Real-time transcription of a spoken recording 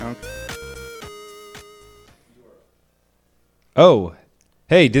Oh,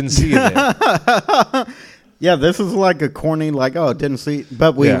 hey, didn't see you there. Yeah, this is like a corny, like, oh, didn't see,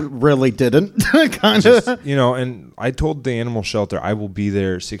 but we really didn't, kind of. And I told the animal shelter I will be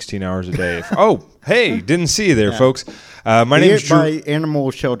there 16 hours a day. Hey, didn't see you there, folks. My name is Drew. By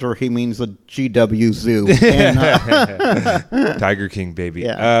animal shelter, he means the GW Zoo. And, Tiger King, baby.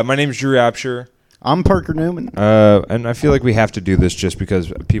 Yeah. My name is Drew Apsher. I'm Parker Newman. And I feel like we have to do this just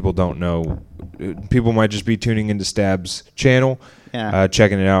because people don't know. People might just be tuning into Stab's channel. Yeah.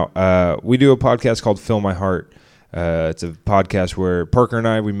 Checking it out. We do a podcast called Fill My Heart. It's a podcast where Parker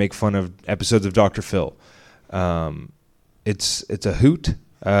and we make fun of episodes of Dr. Phil. It's a hoot.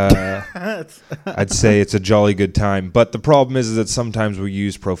 I'd say it's a jolly good time. But the problem is that sometimes we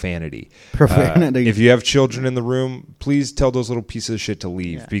use profanity. If you have children in the room, please tell those little pieces of shit to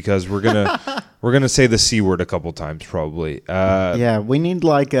leave because we're gonna say the C word a couple times probably. We need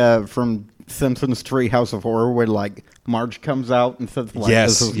like from Simpsons Treehouse of Horror where like Marge comes out and says like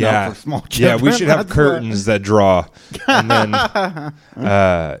this is not for small children. Yeah, we should have curtains that draw. And then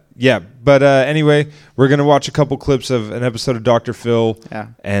anyway, we're gonna watch a couple clips of an episode of Dr. Phil. Yeah.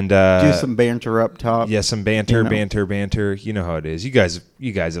 And do some banter up top. Yeah, some banter. You know how it is. You guys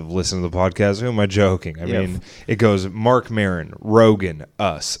have listened to the podcast. Who am I joking? I mean, it goes Mark Maron, Rogan,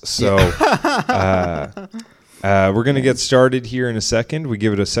 us. So we're going to get started here in a second. We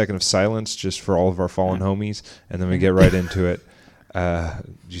give it a second of silence just for all of our fallen homies, and then we get right into it.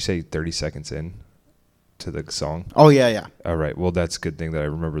 Did you say 30 seconds in to the song? Oh, yeah. All right. Well, that's a good thing that I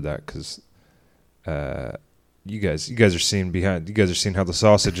remember that because you guys are seeing how the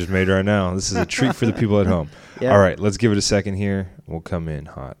sausage is made right now. This is a treat for the people at home. Yeah. All right. Let's give it a second here. We'll come in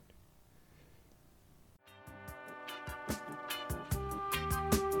hot.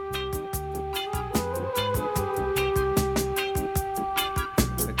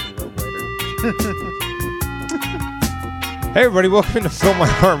 Hey everybody, welcome to Fill My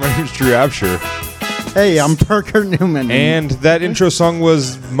Heart. My name's Drew Apsher. Hey, I'm Parker Newman. And that intro song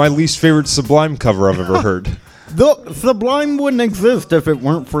was my least favorite Sublime cover I've ever heard. The Sublime wouldn't exist if it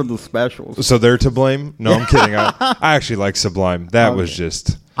weren't for the specials. So they're to blame? No, I'm kidding. I actually like Sublime. That was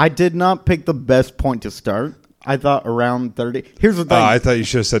just... I did not pick the best point to start. I thought around 30. Here's the thing. I thought you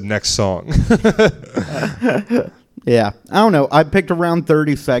should have said next song. Yeah, I don't know. I picked around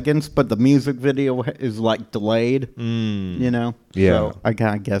 30 seconds, but the music video is like delayed, you know? Yeah. So I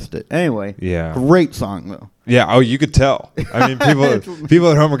kind of guessed it. Anyway, yeah, great song, though. Yeah, oh, you could tell. I mean,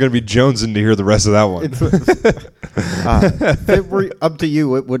 people at home are going to be jonesing to hear the rest of that one. If it were up to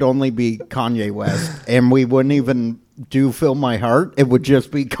you, it would only be Kanye West, and we wouldn't even do Fill My Heart. It would just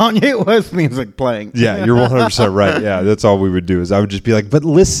be Kanye West music playing. Yeah, you're 100% right. Yeah, that's all we would do is I would just be like, but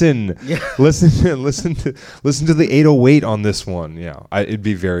listen, listen to the 808 on this one. Yeah, it'd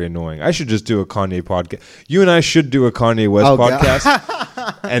be very annoying. I should just do a Kanye podcast. You and I should do a Kanye West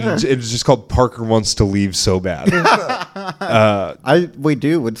podcast, and it's just called Parker Wants to Leave So Bad. We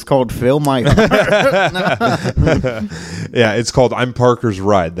do. It's called Fill My Heart. Yeah, it's called I'm Parker's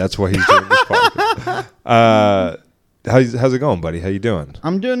Ride. That's why he's doing this podcast. How's it going, buddy? How you doing?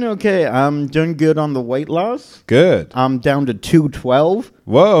 I'm doing okay. I'm doing good on the weight loss. Good. I'm down to 212.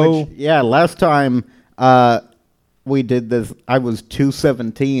 Whoa. Last time we did this, I was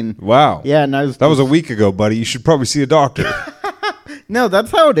 217. Wow. Yeah, and that was a week ago, buddy. You should probably see a doctor. No,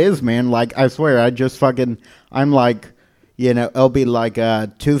 that's how it is, man. Like, I swear, I'm like, you know, it'll be like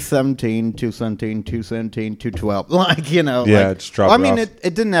 217, 217, 217, 212. Like, you know. Yeah, like, just drop it off. I mean, it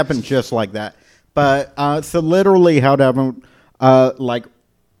didn't happen just like that. But so literally how it happened, like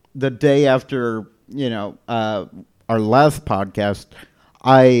the day after, you know, our last podcast,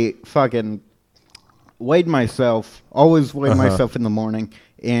 I fucking weighed myself, always weighed myself in the morning,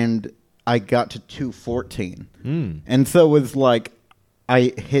 and I got to 214. And so it was like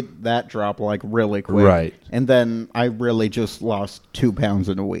I hit that drop like really quick. Right. And then I really just lost 2 pounds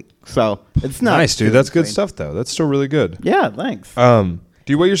in a week. So it's not nice, dude. That's good stuff, though. That's still really good. Yeah, thanks. Do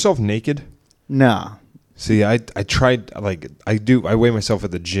you weigh yourself naked? No. See, I tried, like, I weigh myself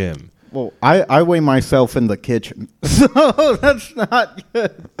at the gym. Well, I weigh myself in the kitchen, so that's not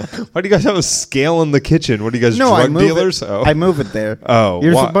good. Why do you guys have a scale in the kitchen? What are you guys, drug dealers? I move it there. Oh.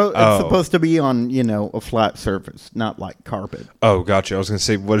 It's supposed to be on, you know, a flat surface, not like carpet. Oh, gotcha. I was going to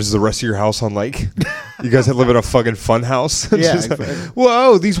say, what is the rest of your house on, like? You guys live in a fucking fun house? Yeah, exactly.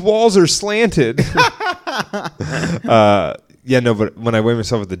 Whoa, these walls are slanted. Yeah, no, but when I weigh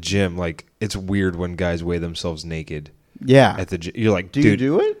myself at the gym, like, it's weird when guys weigh themselves naked. Yeah. At the gym. You're like, dude. Do you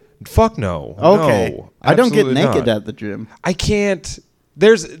do it? Fuck no. Okay. No, I don't get naked not. at the gym. I can't.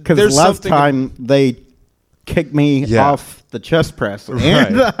 There's last time they kicked me off the chest press. Right.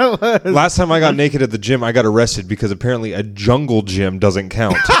 And that was, Last time I got naked at the gym, I got arrested because apparently a jungle gym doesn't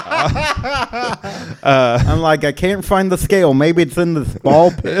count. I'm like, I can't find the scale. Maybe it's in this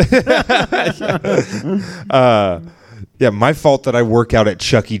ball pit. Yeah, my fault that I work out at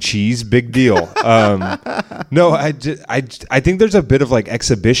Chuck E. Cheese. Big deal. No, I think there's a bit of like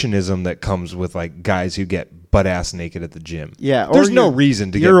exhibitionism that comes with like guys who get butt ass naked at the gym. Yeah, there's or no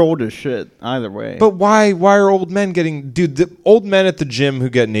reason to get. You're old as shit. Either way. But why are old men getting? Dude, the old men at the gym who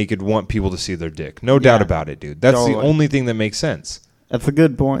get naked want people to see their dick. No doubt about it, dude. That's the only thing that makes sense. That's a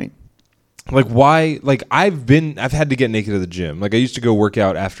good point. Like why? Like I've had to get naked at the gym. Like I used to go work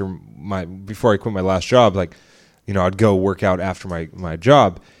out before I quit my last job. Like, you know, I'd go work out after my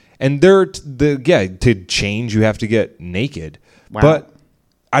job, and to change you have to get naked. Wow. But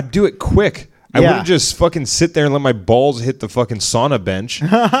I'd do it quick. I Yeah. wouldn't just fucking sit there and let my balls hit the fucking sauna bench.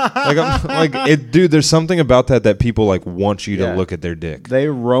 Dude, there's something about that people like want you to look at their dick. They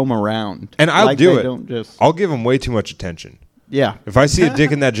roam around, And I'll do it. Don't just. I'll give them way too much attention. Yeah. If I see a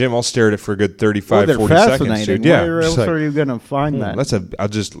dick in that gym, I'll stare at it for a good 35, They're 40 seconds, fascinating. dude. Yeah. Where just else like, are you gonna find that?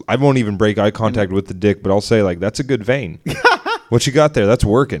 I won't even break eye contact with the dick, but I'll say like, that's a good vein. What you got there? That's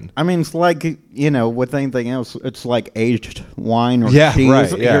working. I mean, it's like, you know, with anything else, it's like aged wine or Yeah, cheese.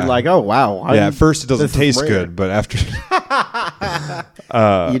 right, yeah. You're like, oh wow. At first it doesn't this is taste rare. good, but after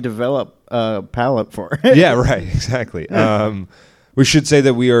You develop a palate for it. yeah, right, exactly. We should say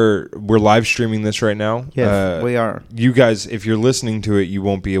that we're live streaming this right now. Yes, we are. You guys, if you're listening to it, you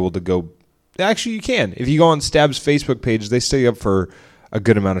won't be able to go. Actually, you can. If you go on Stab's Facebook page, they stay up for a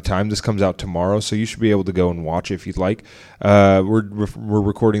good amount of time. This comes out tomorrow, so you should be able to go and watch it if you'd like. We're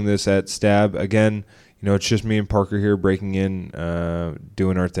recording this at Stab again. You know, it's just me and Parker here breaking in,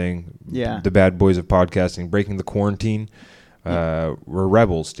 doing our thing. Yeah. The bad boys of podcasting, breaking the quarantine. We're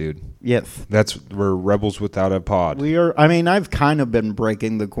rebels, dude. Yes. We're rebels without a pod. We are. I mean, I've kind of been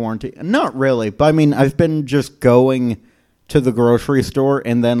breaking the quarantine. Not really, but I mean, I've been just going to the grocery store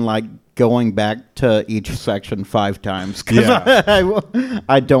and then like going back to each section 5 times because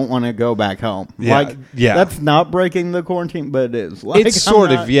I don't want to go back home. Yeah, that's not breaking the quarantine, but it is. Like, it's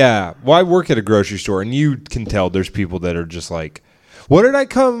sort of, yeah. Well, I work at a grocery store, and you can tell there's people that are just like, What did I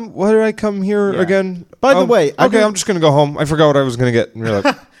come here again? By the way, I'm just going to go home. I forgot what I was going to get. And you're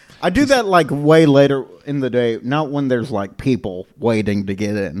like, I do that like way later in the day, not when there's like people waiting to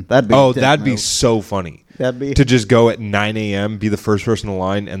get in. That'd be so funny. To just go at 9 a.m., be the first person in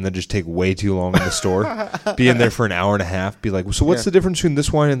line, and then just take way too long in the store. Be in there for an hour and a half. Be like, so what's the difference between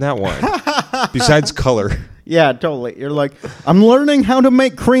this wine and that wine? Besides color. Yeah, totally. You're like, I'm learning how to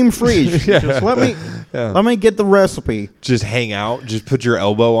make cream frige. Just let me get the recipe. Just hang out. Just put your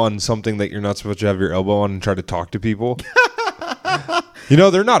elbow on something that you're not supposed to have your elbow on and try to talk to people. You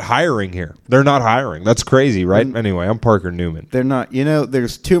know, they're not hiring here. They're not hiring. That's crazy, right? Anyway, I'm Parker Newman. They're not. You know,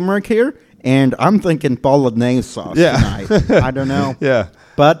 there's turmeric here, and I'm thinking bolognese sauce tonight. I don't know. Yeah.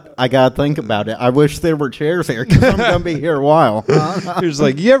 But I got to think about it. I wish there were chairs here because I'm going to be here a while. You're just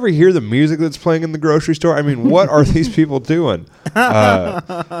like, you ever hear the music that's playing in the grocery store? I mean, what are these people doing?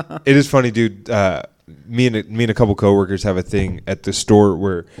 It is funny, dude. Me and a couple coworkers have a thing at the store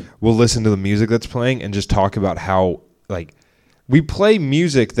where we'll listen to the music that's playing and just talk about how, like, we play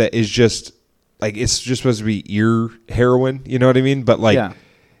music that is just, like, it's just supposed to be ear heroin. You know what I mean? But, like,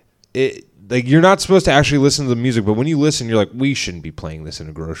 like, you're not supposed to actually listen to the music, but when you listen, you're like, we shouldn't be playing this in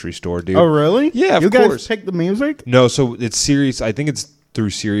a grocery store, dude. Oh, really? Yeah, of course. You guys course. pick the music? No, so it's Sirius. I think it's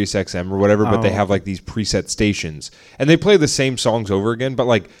through Sirius XM or whatever, but they have like these preset stations, and they play the same songs over again. But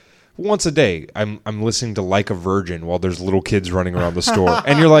like once a day, I'm listening to Like a Virgin while there's little kids running around the store,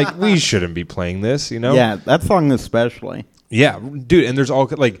 and you're like, we shouldn't be playing this, you know? Yeah, that song especially. Yeah, dude, and there's all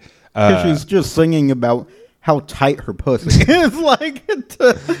like she's just singing about how tight her pussy is, like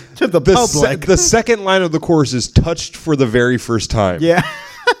to the public. The second line of the chorus is touched for the very first time. Yeah.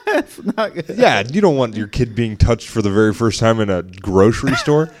 It's not good. Yeah, you don't want your kid being touched for the very first time in a grocery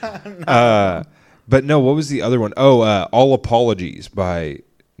store. No. But no, what was the other one? Oh, All Apologies by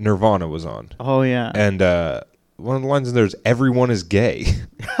Nirvana was on. Oh, yeah. And one of the lines in there is, everyone is gay.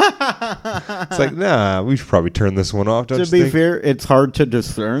 It's like, nah, we should probably turn this one off, don't you think? To be fair, it's hard to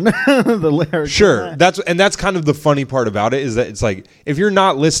discern the lyrics. Sure. That's kind of the funny part about it, is that it's like, if you're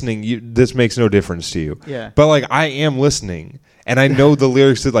not listening, this makes no difference to you. Yeah. But like, I am listening, and I know the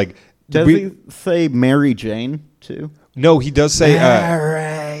lyrics to like... Does he say Mary Jane, too? No, he does say...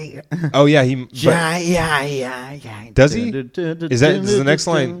 oh, yeah. Does he? Is the next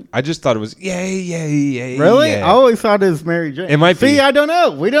line? I just thought it was, yay. Really? Yay. I always thought it was Mary Jane. It might be. See, I don't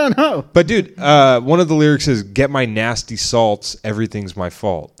know. We don't know. But, dude, one of the lyrics is, get my nasty salts, everything's my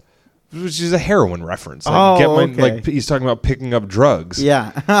fault. which is a heroin reference. Okay. Like he's talking about picking up drugs.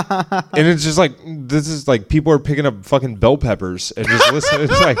 Yeah. And it's just like, this is like people are picking up fucking bell peppers and just listen.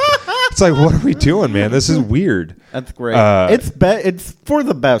 It's like, what are we doing, man? This is weird. That's great. It's for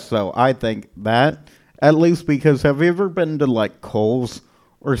the best, though. I think that, at least, because have you ever been to like Kohl's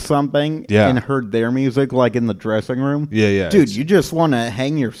or something and heard their music like in the dressing room? Yeah. Dude, you just want to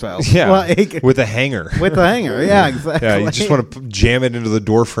hang yourself. Yeah, like, with a hanger. With a hanger, yeah, exactly. Yeah, you just want to jam it into the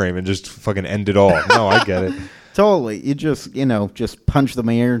door frame and just fucking end it all. No, I get it. Totally. You just, just punch the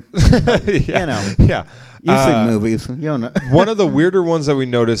mirror. Yeah. Yeah. You see movies. You know. One of the weirder ones that we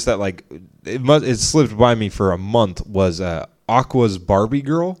noticed that like it slipped by me for a month was Aqua's Barbie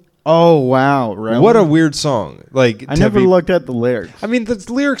Girl. Oh wow! Really? What a weird song! Like I never looked at the lyrics. I mean, the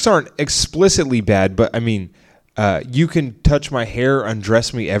lyrics aren't explicitly bad, but I mean, you can touch my hair,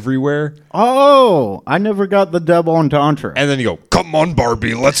 undress me everywhere. Oh, I never got the double entendre. And then you go, "Come on,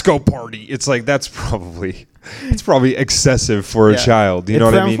 Barbie, let's go party." It's like it's probably excessive for a child. You know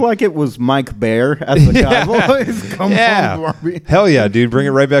what I mean? It sounds like it was Mike Baer at the guy voice. Come on, Barbie. Hell yeah, dude! Bring it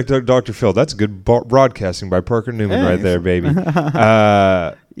right back to Dr. Phil. That's good broadcasting by Parker Newman right there, baby.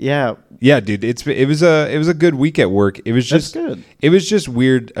 Yeah, dude. It was a good week at work. It was just good. It was just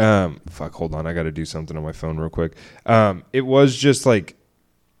weird. Hold on, I got to do something on my phone real quick. It was just like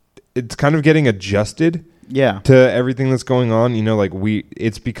it's kind of getting adjusted. Yeah. To everything that's going on, like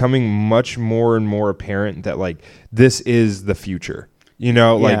it's becoming much more and more apparent that like this is the future.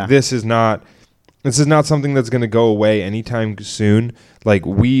 Like this is not something that's going to go away anytime soon. Like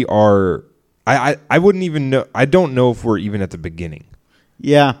we are. I wouldn't even know. I don't know if we're even at the beginning.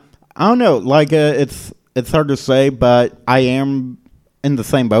 Yeah, I don't know. Like, it's hard to say, but I am in the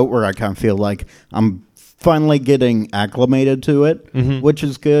same boat where I kind of feel like I'm finally getting acclimated to it, which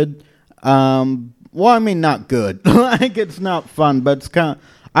is good. Well, I mean, not good. Like, it's not fun, but it's kind of.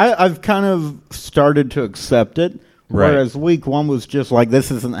 I've kind of started to accept it. Right. Whereas week one was just like this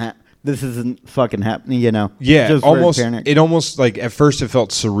isn't fucking happening. Yeah, just almost. It almost like at first it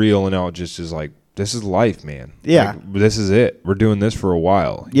felt surreal, and now it just is like. This is life, man. Yeah. Like, this is it. We're doing this for a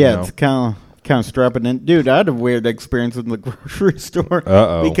while. Yeah, it's kind of strapping in. Dude, I had a weird experience in the grocery store.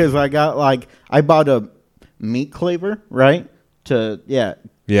 Uh-oh. Because I bought a meat cleaver, right? To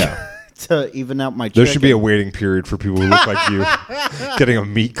even out my chicken. There should be a waiting period for people who look like you getting a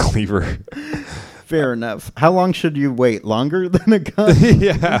meat cleaver. Fair enough. How long should you wait? Longer than a gun?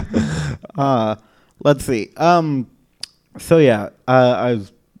 Yeah. Let's see. So yeah, I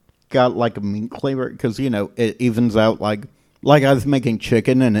was got like a meat cleaver because it evens out like I was making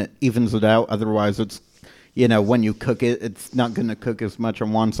chicken and it evens it out. Otherwise, it's when you cook it, it's not going to cook as much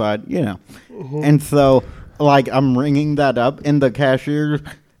on one side. And so like I'm ringing that up, and the cashier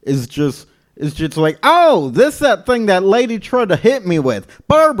is just like, oh, that thing that lady tried to hit me with,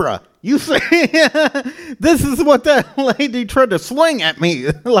 Barbara. You see, this is what that lady tried to swing at me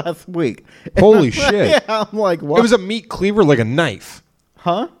last week. Holy shit! Yeah, I'm like, what? It was a meat cleaver, like a knife.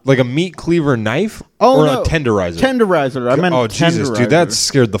 Huh? Like a meat cleaver knife? Oh, or no. a tenderizer? Tenderizer. I meant oh, Jesus, tenderizer. dude, that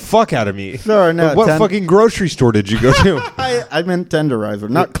scared the fuck out of me. Sorry, no. What fucking grocery store did you go to? I meant tenderizer,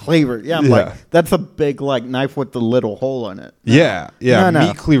 not cleaver. Yeah, I'm like, that's a big like knife with the little hole in it. Yeah. No.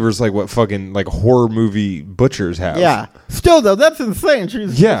 Meat cleaver's like what fucking like horror movie butchers have. Yeah. Still, though, that's insane.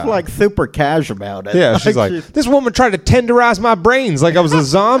 She's just like super cash about it. Yeah, she's like, this woman tried to tenderize my brains like I was a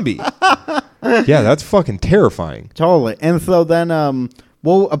zombie. Yeah, that's fucking terrifying. Totally. And so then,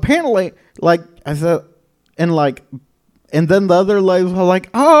 well, apparently, like I said, and then the other ladies were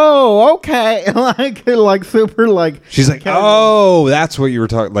like, "Oh, okay," like super like. She's like, "Oh, that's what you were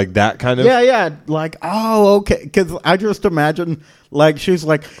talking like that kind of." Yeah, like, "Oh, okay," because I just imagine like she's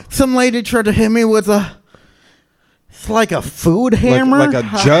like, some lady tried to hit me with it's like a food hammer, like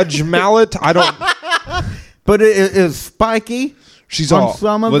a judge mallet. I don't. But it is spiky. She's on all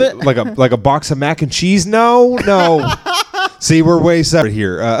some of it, like a box of mac and cheese. No. See, we're way separate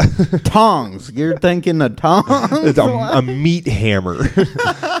here. Tongs. You're thinking of tongs? A meat hammer.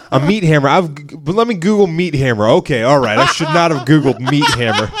 A meat hammer. But let me Google meat hammer. Okay, all right. I should not have Googled meat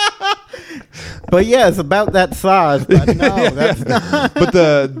hammer. But yeah, it's about that size. But no, that's not. But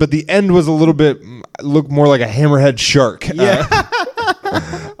the end was a little bit looked more like a hammerhead shark. Yeah.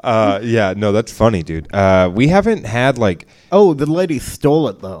 Yeah. No, that's funny, dude. We haven't had like. Oh, the lady stole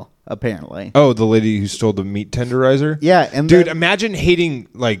it though. Apparently. Oh, the lady who stole the meat tenderizer? Yeah, and dude, imagine hating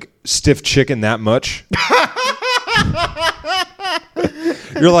like stiff chicken that much.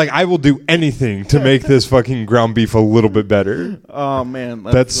 You're like, I will do anything to make this fucking ground beef a little bit better. Oh man,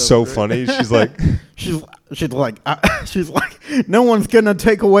 that's so funny. She's like, she's like, No one's gonna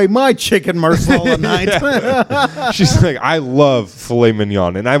take away my chicken marsala night. She's like, I love filet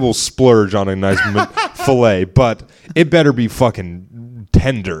mignon, and I will splurge on a nice filet, but it better be fucking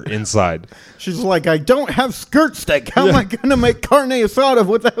tender inside. She's like, I don't have skirt steak. How am I gonna make carne asada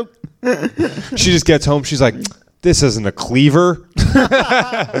without? She just gets home. She's like, this isn't a cleaver.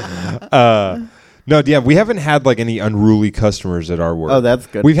 No, yeah, we haven't had like any unruly customers at our work. Oh, that's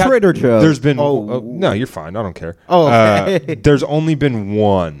good. We've had Trader Joe's. There's been no, you're fine. I don't care. Oh, okay. There's only been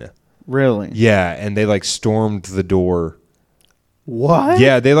one. Really? Yeah, and they like stormed the door. What?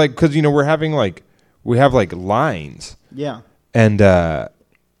 Yeah, they like because we have like lines. Yeah. And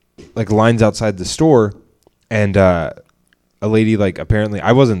like lines outside the store, and a lady like apparently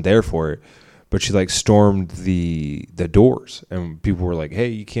I wasn't there for it. But she like stormed the doors, and people were like, "Hey,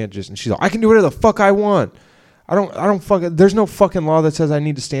 you can't just." And she's like, "I can do whatever the fuck I want. I don't fucking. There's no fucking law that says I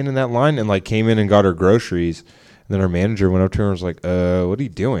need to stand in that line." And like came in and got her groceries, and then our manager went up to her and was like, what are you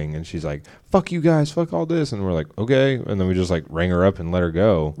doing?" And she's like, "Fuck you guys, fuck all this." And we're like, "Okay." And then we just like rang her up and let her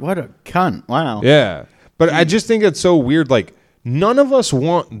go. What a cunt! Wow. Yeah, but I just think it's so weird. Like none of us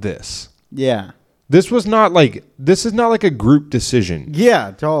want this. Yeah. This is not like a group decision.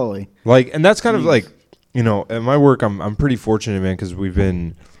 Yeah, totally. Like, and that's kind of like, you know, at my work, I'm pretty fortunate, man, because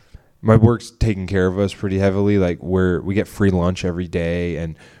my work's taking care of us pretty heavily. Like, we get free lunch every day,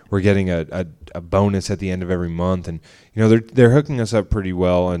 and we're getting a bonus at the end of every month, and you know they're hooking us up pretty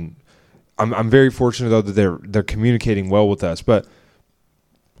well, and I'm very fortunate though that they're communicating well with us. But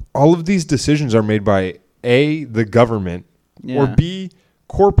all of these decisions are made by A, the government, or B,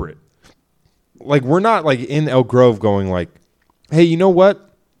 corporate. Like, we're not like in Elk Grove going like, hey, you know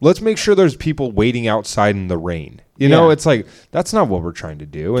what? Let's make sure there's people waiting outside in the rain. You know, it's like, that's not what we're trying to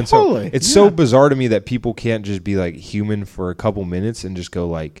do. And totally. So it's so bizarre to me that people can't just be like human for a couple minutes and just go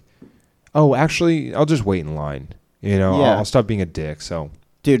like, oh, actually, I'll just wait in line. You know, I'll stop being a dick. So,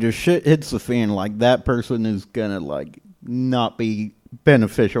 dude, if shit hits the fan, like that person is gonna like not be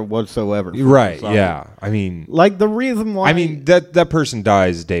beneficial whatsoever. Right. Yeah. I mean, like the reason why. I mean, that person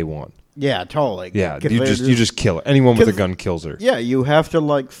dies day one. Yeah, totally. Yeah, you just kill her. Anyone with a gun kills her. Yeah, you have to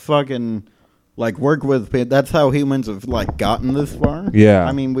like fucking like work with people. That's how humans have like gotten this far. Yeah.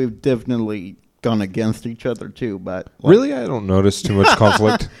 I mean, we've definitely gone against each other too, but like, really, I don't notice too much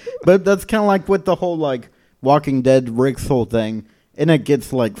conflict. But that's kind of like with the whole like Walking Dead Rick's whole thing, and it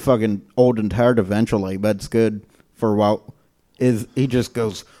gets like fucking old and tired eventually. But it's good for a while. Is he just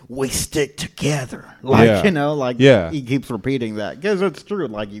goes, we stick together, like you know, like he keeps repeating that because it's true.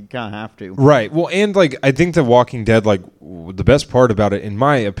 Like you kind of have to, right? Well, and like I think The Walking Dead, like the best part about it, in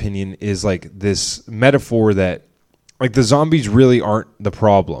my opinion, is like this metaphor that like the zombies really aren't the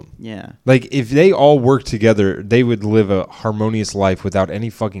problem. Yeah, like if they all work together, they would live a harmonious life without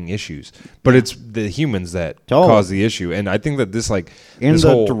any fucking issues. But it's the humans that cause the issue, and I think that this like and this the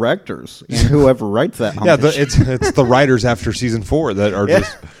whole directors and whoever writes that. It's the writers after season 4 that are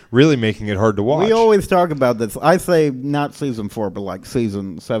just really making it hard to watch. We always talk about this. I say not season 4, but like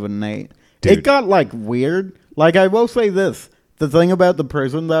season 7 and 8. Dude. It got like weird. Like I will say this. The thing about the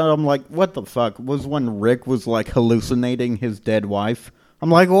prison that I'm like, what the fuck, was when Rick was like hallucinating his dead wife.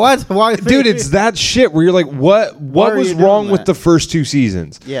 I'm like, what? Why? Dude, it's that shit where you're like, what was wrong with the first 2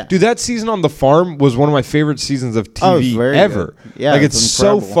 seasons? Yeah. Dude, that season on the farm was one of my favorite seasons of TV ever. Good. Yeah, like it's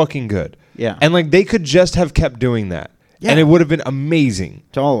so fucking good. Yeah. And like they could just have kept doing that. Yeah. And it would have been amazing.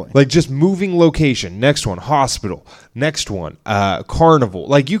 Totally. Like just moving location. Next one, hospital. Next one, carnival.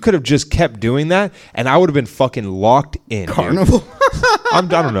 Like you could have just kept doing that, and I would have been fucking locked in. Carnival? I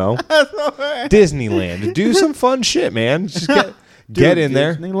don't know. Disneyland. Do some fun shit, man. Just get in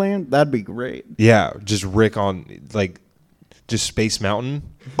there. Disneyland? That'd be great. Yeah, just Rick on like just Space Mountain.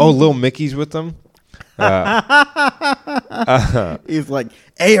 Oh, little Mickey's with them. He's like,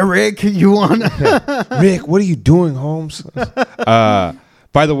 hey, Rick, you want Rick, what are you doing, Holmes? By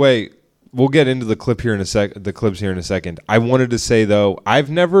the way, we'll get into the clips here in a second. I wanted to say though, I've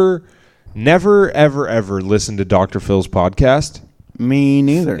never ever listened to Dr. Phil's podcast. Me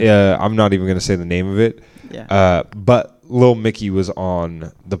neither. I'm not even going to say the name of it. Yeah. But Lil Mickey was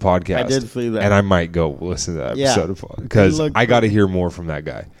on the podcast. I did see that. And I might go listen to that episode because I got to hear more from that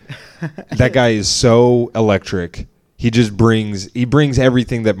guy. That guy is so electric. He just brings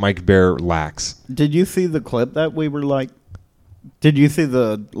everything that Mike Bear lacks. Did you see the clip that we were like? Did you see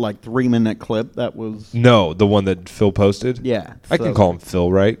the like 3-minute clip that was? No, the one that Phil posted. Yeah, I can call him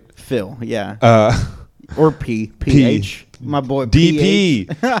Phil, right? Phil, yeah. Or PH, my boy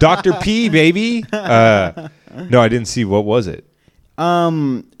DP, Dr. P, baby. No, I didn't see. What was it?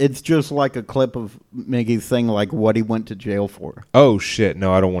 It's just like a clip of Mickey saying like what he went to jail for. Oh shit!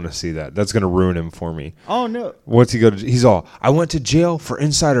 No, I don't want to see that. That's gonna ruin him for me. Oh no! What's he go to? He's all. I went to jail for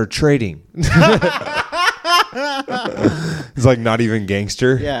insider trading. It's like not even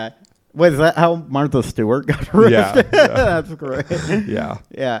gangster. Yeah. Wait, is that how Martha Stewart got arrested? Yeah. That's great. Yeah.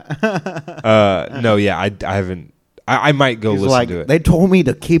 Yeah. No. Yeah. I haven't. I might go He's listen like, to it. they told me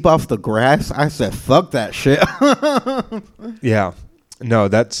to keep off the grass. I said, fuck that shit. Yeah. No.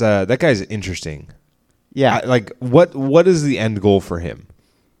 That's that guy's interesting. Yeah. What is the end goal for him?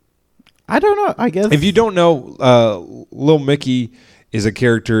 I don't know. I guess. If you don't know, Lil Mickey is a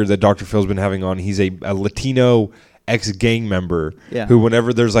character that Dr. Phil's been having on. He's a Latino ex-gang member who,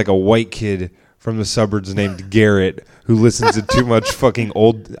 whenever there's like a white kid from the suburbs named Garrett who listens to too much fucking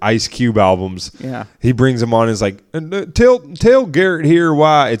old Ice Cube albums, he brings him on and is like, tell Garrett here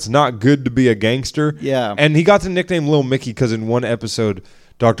why it's not good to be a gangster. Yeah. And he got the nickname Lil Mickey because in one episode,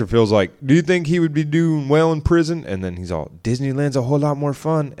 Dr. Phil's like, do you think he would be doing well in prison? And then he's all, Disneyland's a whole lot more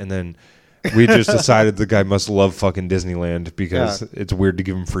fun. And then we just decided the guy must love fucking Disneyland because it's weird to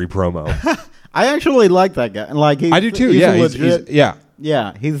give him free promo. I actually like that guy. Like I do too. He's Yeah, legit.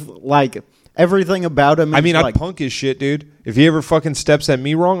 Yeah, he's like everything about him. I mean, like, I punk his shit, dude. If he ever fucking steps at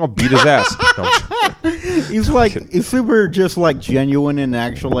me wrong, I'll beat his ass. He's like he's super, just like genuine, and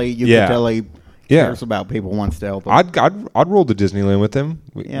actually you can tell he cares about people, wants to help them. I'd roll to Disneyland with him.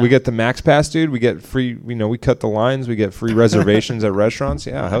 We get the Max Pass, dude. We get free. We cut the lines. We get free reservations at restaurants.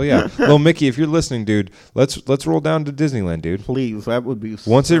 Yeah, hell yeah. Lil Mickey, if you're listening, dude, let's roll down to Disneyland, dude. Please, that would be.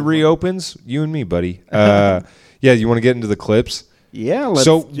 Once it reopens, you and me, buddy. Yeah, you want to get into the clips? Yeah, let's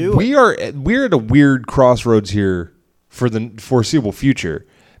do it. We're at a weird crossroads here for the foreseeable future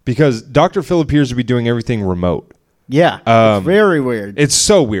because Dr. Phil appears to be doing everything remote. Yeah, it's very weird. It's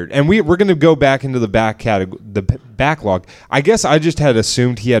so weird, and we're going to go back into the backlog. I guess I just had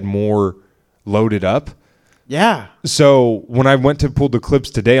assumed he had more loaded up. Yeah. So when I went to pull the clips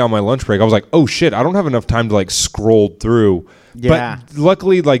today on my lunch break, I was like, "Oh shit, I don't have enough time to like scroll through." Yeah. But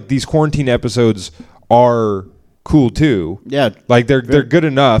luckily, like these quarantine episodes are cool too. Yeah. Like they're good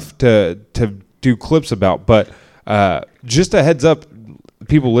enough to do clips about. But just a heads up,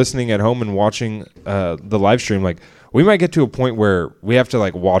 people listening at home and watching the live stream, like we might get to a point where we have to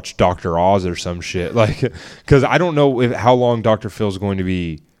like watch Dr. Oz or some shit, like because I don't know how long Dr. Phil's going to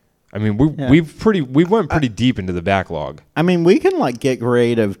be. I mean, we went pretty deep into the backlog. I mean, we can like get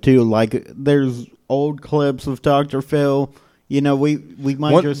creative too. Like there's old clips of Dr. Phil. You know, we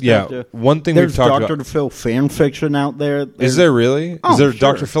might have to. One thing there's we've talked Dr. about. Phil fan fiction out there. Is there really? Oh, is there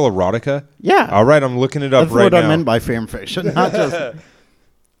sure. Dr. Phil erotica? Yeah. All right, I'm looking it up That's right now. what I meant by fan fiction, not just.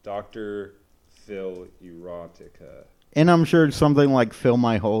 Dr. Phil erotica. And I'm sure it's something like Fill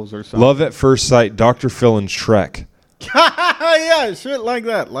My Holes or something. Love at First Sight, Dr. Phil and Shrek. Yeah, shit like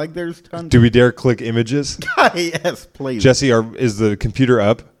that. Like there's tons. Do we dare click images? Yes, please. Jesse, is the computer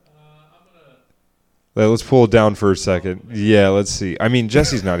up? Let's pull it down for a second. Yeah, let's see. I mean,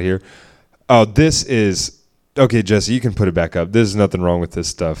 Jesse's not here. Oh, this is... Okay, Jesse, you can put it back up. There's nothing wrong with this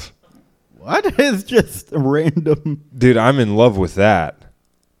stuff. What? It's just random. Dude, I'm in love with that.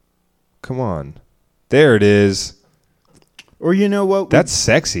 Come on. There it is. Or you know what? That's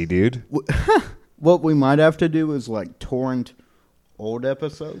sexy, dude. What we might have to do is like torrent old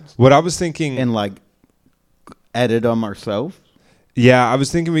episodes What I was thinking... and like edit them ourselves. Yeah, I was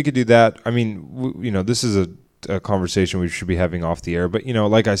thinking we could do that. I mean, this is a conversation we should be having off the air. But,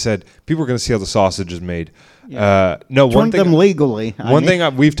 like I said, people are going to see how the sausage is made. Yeah. One thing them legally. One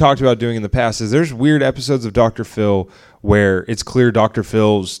thing we've talked about doing in the past is there's weird episodes of Dr. Phil where it's clear Dr.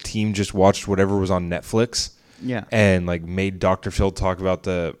 Phil's team just watched whatever was on Netflix. Yeah. And, like, made Dr. Phil talk about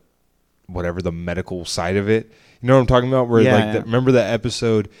the medical side of it. You know what I'm talking about? Where remember that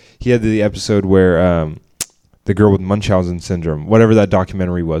episode? He had the episode where... the girl with Munchausen syndrome, whatever that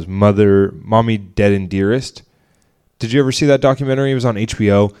documentary was, Mommy Dead and Dearest. Did you ever see that documentary? It was on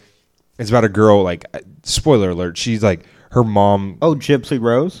HBO. It's about a girl, like, spoiler alert, she's like, her mom... Oh, Gypsy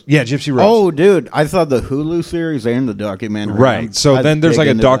Rose? Yeah, Gypsy Rose. Oh, dude, I saw the Hulu series and the documentary. Right. So then there's like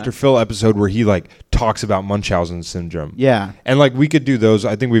a Dr. Phil episode where he like talks about Munchausen syndrome. Yeah. And like we could do those.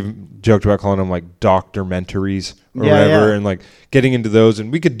 I think we've joked about calling them like documentaries or whatever and like getting into those.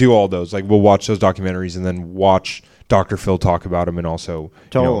 And we could do all those. Like we'll watch those documentaries and then watch Dr. Phil talk about them and also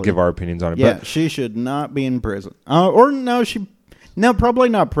give our opinions on it. Yeah, but she should not be in prison. No, probably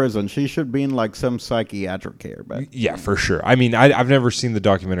not prison. She should be in like some psychiatric care. But yeah, for sure. I mean, I've never seen the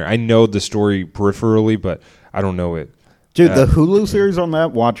documentary. I know the story peripherally, but I don't know it. Dude, the Hulu series on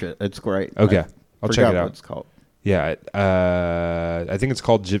that, watch it. It's great. Okay, I'll check it out. What it's called. Yeah, I think it's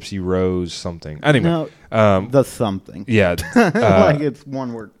called Gypsy Rose something. Anyway, the something. Yeah, like it's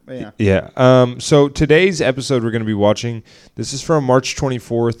one word. Yeah. Yeah. So today's episode we're going to be watching. This is from March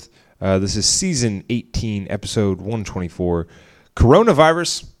 24th. This is season 18, episode 124.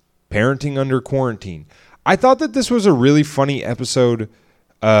 Coronavirus, parenting under quarantine. I thought that this was a really funny episode.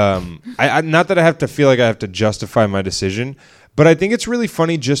 I not that I have to feel like I have to justify my decision, but I think it's really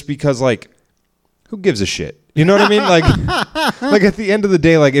funny just because, like, who gives a shit? You know what I mean? Like at the end of the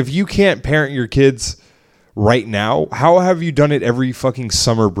day, like if you can't parent your kids right now, how have you done it every fucking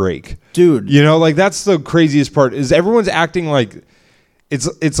summer break? Dude. You know, like that's the craziest part is everyone's acting like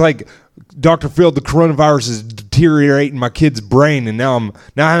it's like Dr. Phil, the coronavirus is deteriorating my kid's brain and now I'm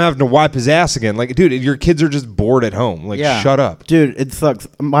having to wipe his ass again. Like, dude, your kids are just bored at home. Like, shut up. Dude, it sucks.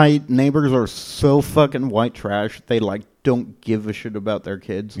 My neighbors are so fucking white trash. They like don't give a shit about their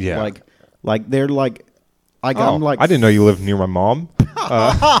kids. Yeah. Like they're like I'm like I didn't know you lived near my mom.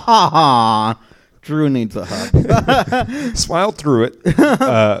 Drew needs a hug. Smile through it.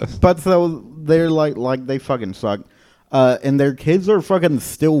 But so they're like they fucking suck. And their kids are fucking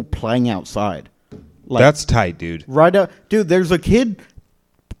still playing outside. Like, that's tight, dude. Right out, dude. There's a kid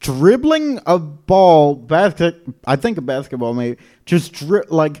dribbling a ball, I think a basketball maybe. Just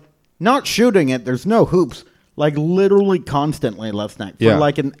like not shooting it. There's no hoops. Like literally constantly last night for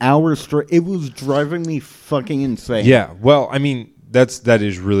like an hour straight. It was driving me fucking insane. Yeah. Well, I mean, that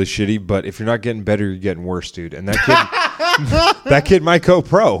is really shitty. But if you're not getting better, you're getting worse, dude. And that kid, that kid might go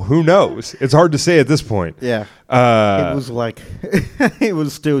pro. Who knows? It's hard to say at this point. Yeah. It was like it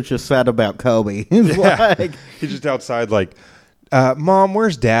was still just sad about Kobe. He's like he's just outside, like, Mom,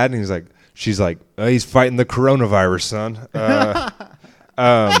 where's Dad? And she's like, oh, he's fighting the coronavirus, son.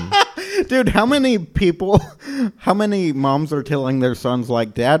 Dude, how many moms are telling their sons,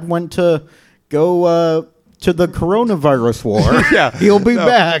 like, Dad went to go to the coronavirus war. Yeah. He'll be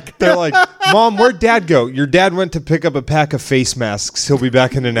back. They're like, Mom, where'd Dad go? Your dad went to pick up a pack of face masks. He'll be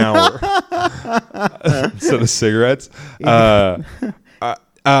back in an hour. Instead of cigarettes. One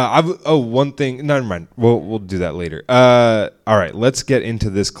thing. Never mind. We'll do that later. All right, let's get into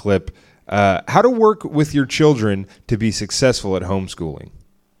this clip. How to work with your children to be successful at homeschooling.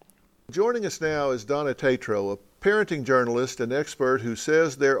 Joining us now is Donna Tatro, a parenting journalist and expert who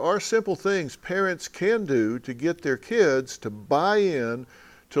says there are simple things parents can do to get their kids to buy in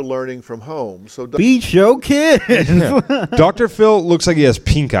to learning from home. So be show kids. Dr. Phil looks like he has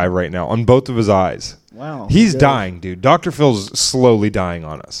pink eye right now on both of his eyes. Wow. He's dying, dude. Dr. Phil's slowly dying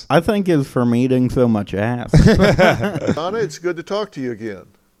on us. I think it's from eating so much ass. Donna, it's good to talk to you again.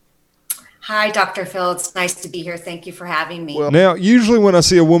 Hi, Dr. Phil. It's nice to be here. Thank you for having me. Well, now, usually when I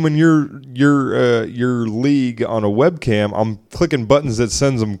see a woman your league on a webcam, I'm clicking buttons that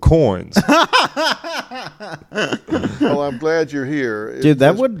sends them coins. Well, I'm glad you're here. Dude,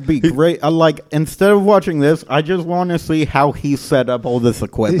 that would be great. Instead of watching this, I just want to see how he set up all this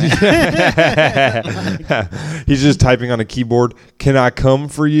equipment. He's just typing on a keyboard. Can I come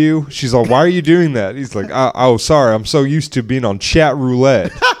for you? She's like, why are you doing that? He's like, oh, sorry. I'm so used to being on chat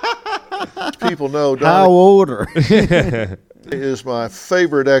roulette. People know How old are is my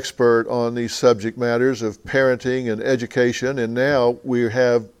favorite expert on these subject matters of parenting and education, and now we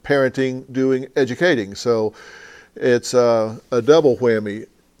have parenting doing educating, so it's a double whammy.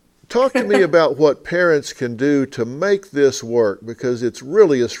 Talk to me about what parents can do to make this work, because it's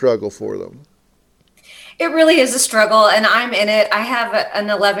really a struggle for them. It really is a struggle, and I'm in it. I have an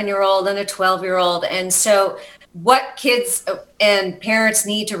 11-year-old and a 12-year-old, and so what kids and parents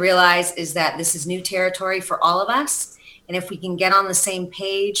need to realize is that this is new territory for all of us. And if we can get on the same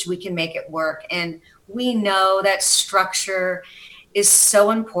page, we can make it work. And we know that structure is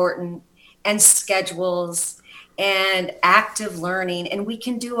so important, and schedules and active learning, and we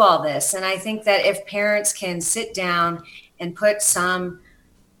can do all this. And I think that if parents can sit down and put some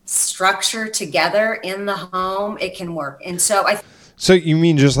structure together in the home, it can work. And so So you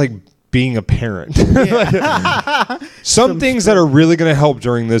mean just like being a parent? Some things that are really going to help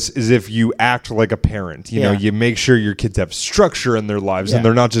during this is if you act like a parent. You know, you make sure your kids have structure in their lives and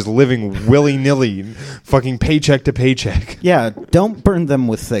they're not just living willy-nilly, fucking paycheck to paycheck. Yeah, don't burn them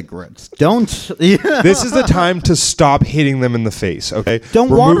with cigarettes. Don't. This is the time to stop hitting them in the face, okay?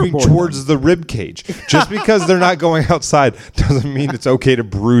 We're moving towards the rib cage. Just because they're not going outside doesn't mean it's okay to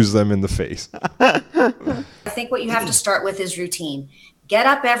bruise them in the face. I think what you have to start with is routine. Get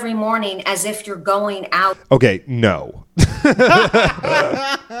up every morning as if you're going out. Okay, no.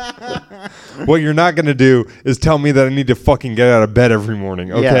 What you're not going to do is tell me that I need to fucking get out of bed every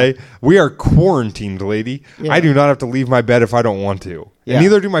morning, okay? Yeah. We are quarantined, lady. Yeah. I do not have to leave my bed if I don't want to. Yeah. And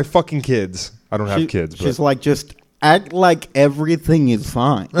neither do my fucking kids. I don't have kids. But She's like, just act like everything is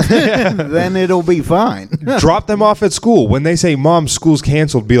fine. Then it'll be fine. drop them off at school. When they say, Mom, school's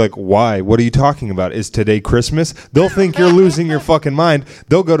canceled, be like, why? What are you talking about? Is today Christmas? They'll think you're losing your fucking mind.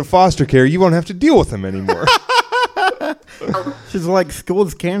 They'll go to foster care. You won't have to deal with them anymore. She's like,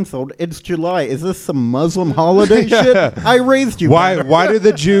 school's canceled. It's July. Is this some Muslim holiday shit? I raised you. better. Why do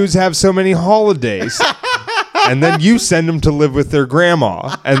the Jews have so many holidays? And then you send them to live with their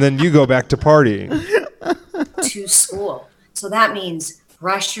grandma. And then you go back to partying. To school. So that means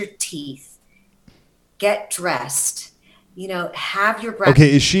brush your teeth, get dressed, have your breakfast.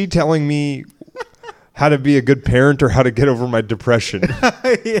 Okay, is she telling me how to be a good parent or how to get over my depression?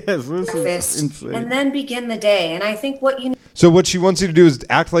 Yes, this is insane. And then begin the day. And I think what you So what she wants you to do is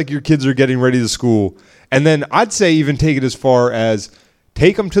act like your kids are getting ready to school. And then I'd say even take it as far as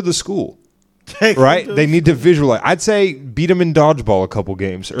take them to the school. Right? They need to visualize. I'd say beat them in dodgeball a couple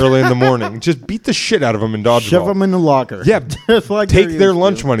games early in the morning. Just beat the shit out of them in dodgeball. Shove them in the locker. Yeah, Just like take they're their used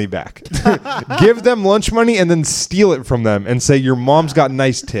lunch to. money back. Give them lunch money and then steal it from them and say, your mom's got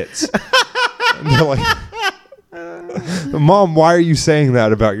nice tits. And they're like, Mom, why are you saying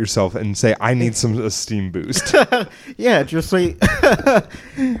that about yourself? And say, I need some esteem boost. Yeah, just say,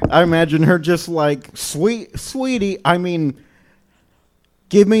 I imagine her just like, sweetie, I mean,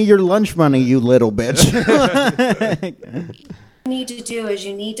 give me your lunch money, you little bitch. need to do is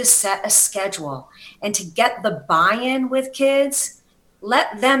you need to set a schedule. And to get the buy-in with kids,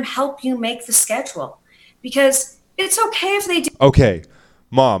 let them help you make the schedule. Because it's okay if they do. Okay,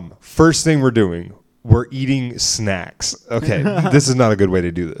 Mom, first thing we're doing, we're eating snacks. Okay, this is not a good way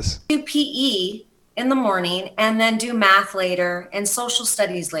to do this. Do PE in the morning and then do math later and social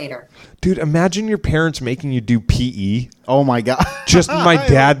studies later. Dude, imagine your parents making you do PE. Oh my God. Just my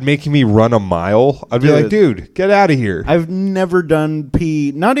dad making me run a mile. I'd be like, dude, get out of here. I've never done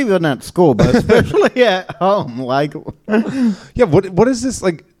PE, not even at school, but especially at home. Like, Yeah, what is this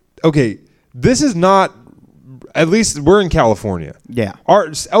like? Okay, this is not. At least we're in California. yeah.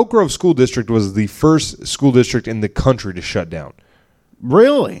 Our Elk Grove School District was the first school district in the country to shut down.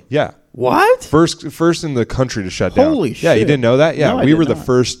 Really? Yeah, What? first in the country to shut down. Holy Yeah, you shit. didn't know that? Yeah, No, I we did were the not.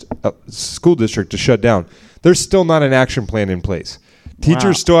 first school district to shut down. There's still not an action plan in place. Teachers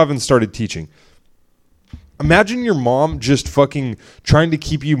Wow. still haven't started teaching. Imagine your mom just fucking trying to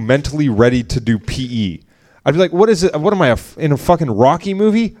keep you mentally ready to do PE. I'd be like, what is it? What am I, in a fucking Rocky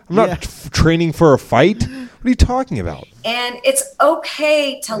movie? I'm not Yeah. training for a fight. What are you talking about? And it's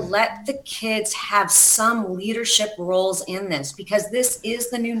okay to let the kids have some leadership roles in this because this is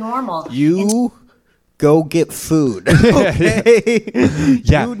the new normal. You go get food. Okay?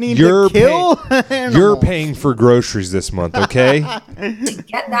 Yeah, You need you're to kill You're animals. paying for groceries this month, okay? To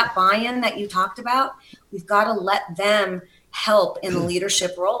get that buy-in that you talked about, we've got to let them help in the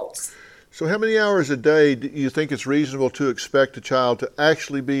leadership roles. So how many hours a day do you think it's reasonable to expect a child to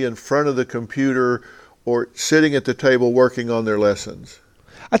actually be in front of the computer or sitting at the table working on their lessons?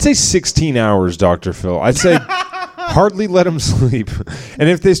 I'd say 16 hours, Dr. Phil. I'd say hardly let them sleep. And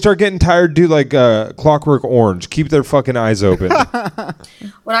if they start getting tired, do like Clockwork Orange. Keep their fucking eyes open.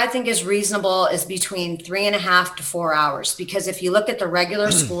 What I think is reasonable is between 3.5 to 4 hours because if you look at the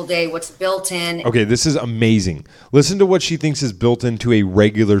regular school day, what's built in Okay, this is amazing. Listen to what she thinks is built into a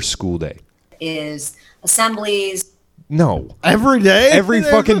regular school day. is assemblies. No. Every day? Every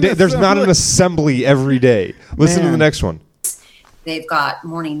There's fucking an day. There's not an assembly. assembly every day. Listen to the Man. next one. They've got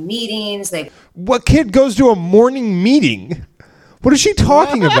morning meetings. They've What kid goes to a morning meeting? What is she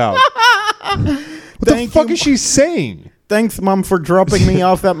talking about? What Thank the fuck you. is she saying? Thanks, Mom, for dropping me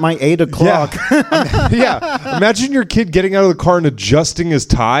off at my 8 o'clock. Yeah. Imagine your kid getting out of the car and adjusting his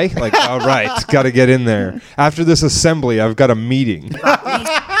tie. Like, all right, got to get in there. After this assembly, I've got a meeting.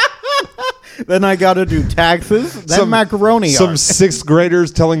 Then I got to do taxes. Then macaroni Some art. sixth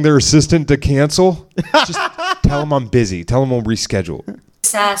graders telling their assistant to cancel. Just tell them I'm busy. Tell them we'll reschedule.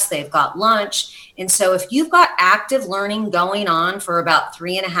 recess, they've got lunch. And so if you've got active learning going on for about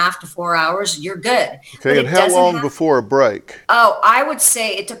 3.5 to 4 hours, you're good. But Okay, it and how doesn't long have- before a break? Oh, I would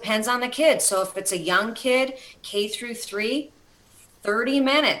say it depends on the kid. So if it's a young kid, K through 3, 30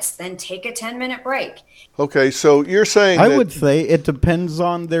 minutes, then take a 10-minute break. Okay, so you're saying I that would say it depends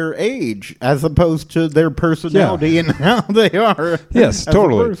on their age as opposed to their personality and how they are. Yes, as a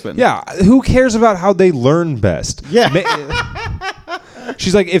totally. person. Yeah, who cares about how they learn best? Yeah.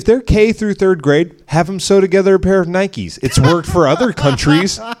 She's like, if they're K through third grade, have them sew together a pair of Nikes. It's worked for other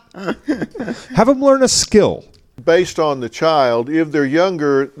countries. Have them learn a skill. based on the child. If they're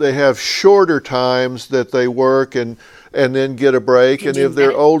younger, they have shorter times that they work and then get a break. And if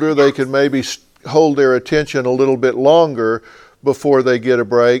they're older, they can maybe hold their attention a little bit longer before they get a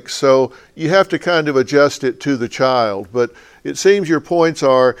break. So you have to kind of adjust it to the child. But it seems your points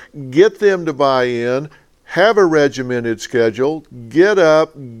are get them to buy in, have a regimented schedule, get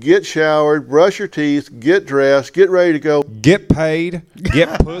up, get showered, brush your teeth, get dressed, get ready to go. Get paid,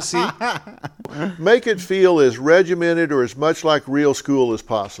 get pussy. Make it feel as regimented or as much like real school as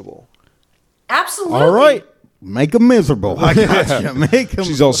possible. Absolutely. All right. Make them miserable. I got you. Make them.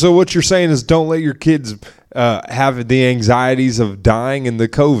 She's also, what you're saying is don't let your kids have the anxieties of dying in the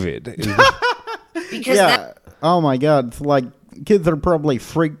COVID. Because Yeah. Oh my God. It's like kids are probably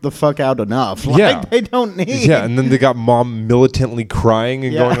freaked the fuck out enough. Like, Yeah. they don't need. Yeah, and then they got mom militantly crying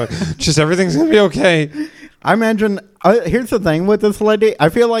and Yeah. going like, just everything's going to be okay. I imagine. Here's the thing with this lady. I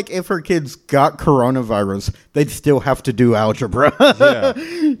feel like if her kids got coronavirus, they'd still have to do algebra.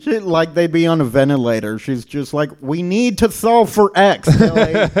 Yeah. Like they'd be on a ventilator. She's just like, we need to solve for X.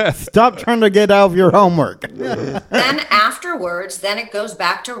 Like, stop trying to get out of your homework. then afterwards, then it goes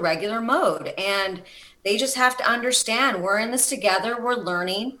back to regular mode. And they just have to understand we're in this together. We're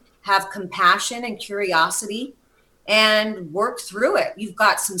learning, have compassion and curiosity, and work through it. You've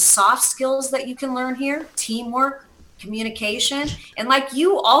got some soft skills that you can learn here, teamwork, communication, and like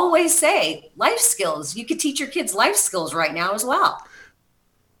you always say, life skills. You could teach your kids life skills right now as well.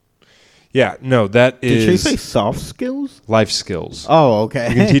 Yeah, no, that is Did she say soft skills? life skills. Oh, okay.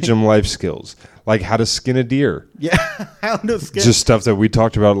 You can teach them life skills, like how to skin a deer. Yeah. How to skip. Just stuff that we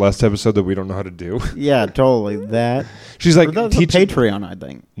talked about last episode that we don't know how to do. Yeah, totally. That. She's like, Or that's teach. a Patreon, I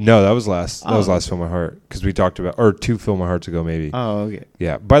think. No, that was last. That was Oh. last Fill My Heart because we talked about, or 2 Fill My Hearts ago, maybe. Oh, okay.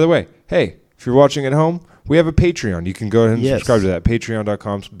 Yeah. By the way, hey, if you're watching at home, we have a Patreon. You can go ahead and Yes. subscribe to that.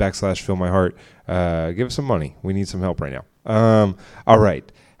 Patreon.com/FillMyHeart. Give us some money. We need some help right now. All right.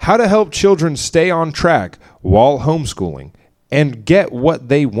 How to help children stay on track while homeschooling and get what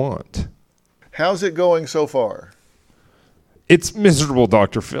they want. How's it going so far? It's miserable,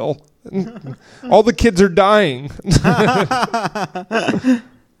 Dr. Phil. All the kids are dying.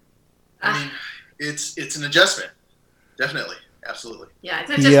 I mean, it's an adjustment, definitely, absolutely. Yeah, it's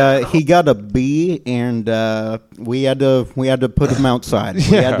not just He got a B, and we had to put him outside.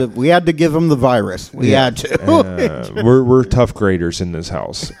 Yeah. We had to give him the virus. We had to. We're tough graders in this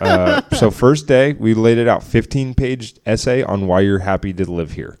house. So first day, we laid it out. 15-page essay on why you're happy to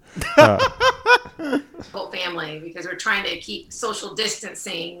live here. whole family because we're trying to keep social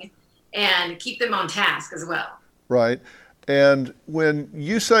distancing and keep them on task as well. Right. And when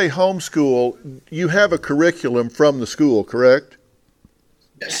you say homeschool, you have a curriculum from the school, correct?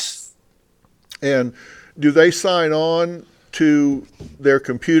 Yes. And do they sign on to their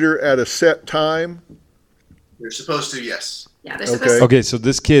computer at a set time? You're supposed to, yes. Yeah, they're Okay. supposed to Okay, so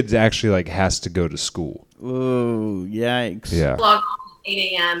this kid actually like has to go to school. Ooh, yikes. Yeah. log on at 8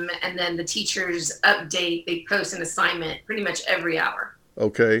 a.m. and then the teachers update. They post an assignment pretty much every hour.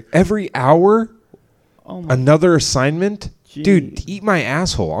 Okay. Every hour, Oh my. another assignment. Gee. Dude, eat my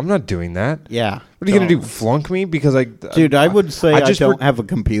asshole. I'm not doing that. Yeah. What are you gonna do? Don't. Flunk me because Dude, I would say I just don't re- have a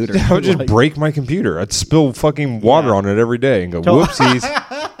computer. I would just Like, break my computer. I'd spill fucking water Yeah. on it every day and go, Don't- whoopsies.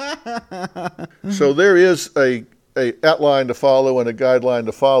 So there is a outline to follow and a guideline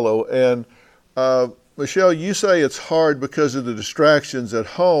to follow. And Michelle, you say it's hard because of the distractions at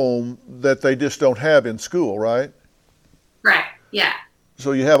home that they just don't have in school, right? Right. Yeah.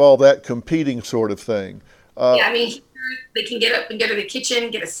 So you have all that competing sort of thing. Yeah. I mean, here they can get up and go to the kitchen,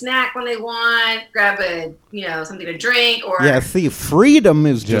 get a snack when they want, grab something to drink, or Yeah, see, freedom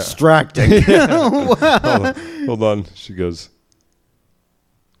is Yeah. distracting. Hold on. She goes,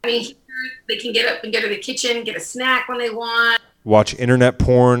 I mean, here they can get up and go to the kitchen, get a snack when they want. watch internet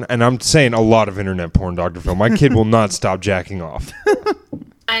porn. And I'm saying a lot of internet porn, Dr. Phil. My kid will not stop jacking off.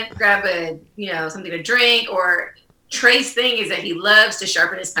 Grab something to drink, or Trey's thing is that he loves to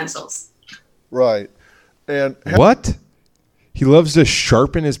sharpen his pencils. Right. And What? He loves to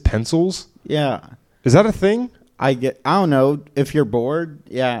sharpen his pencils? Yeah. Is that a thing? I don't know. If you're bored,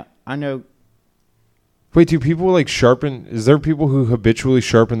 yeah, I know. Wait, do people like sharpen? Is there people who habitually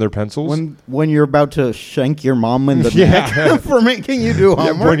sharpen their pencils? When you're about to shank your mom in the Yeah. neck for making you do Yeah,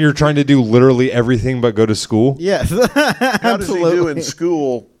 homework. when you're trying to do literally everything but go to school? Yes. how does he do in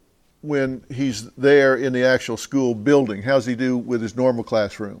school when he's there in the actual school building? How's he do with his normal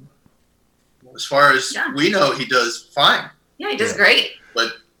classroom? As far as Yeah. we know, he does fine, Yeah, he does great.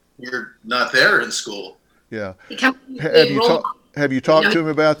 but we're not there in school. Yeah. He comes Have you talked to him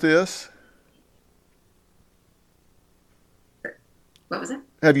about this? What was it?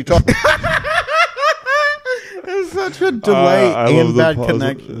 Have you talked? It's such a delay I and love the bad pause.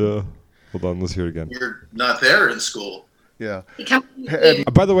 connection. Yeah. Hold on, let's hear it again. You're not there in school. Yeah. He comes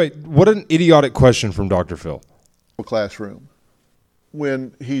By the way, what an idiotic question from Dr. Phil. Classroom.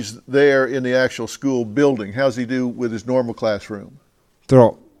 When he's there in the actual school building, how's he do with his normal classroom? They're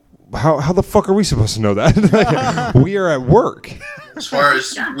all, how the fuck are we supposed to know that? Like, we are at work. As far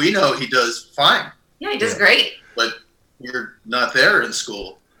as we know, he does fine, yeah, he does great. but you're not there in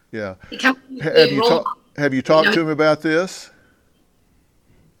school. Yeah. He comes Have you talked to him about this?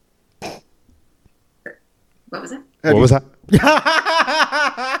 What was it? What was that?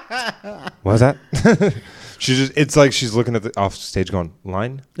 What was that? She just, it's like she's looking at the off stage going,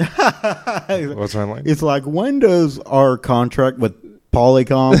 line? What's my line? It's like, when does our contract with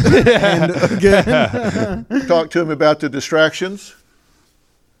Polycom end again? Talk to him about the distractions?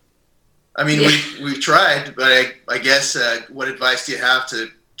 I mean, we've tried, but I guess what advice do you have to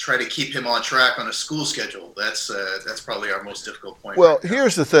try to keep him on track on a school schedule? That's probably our most difficult point. Well, right now.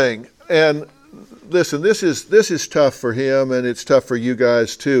 here's the thing, and listen, this is tough for him, and it's tough for you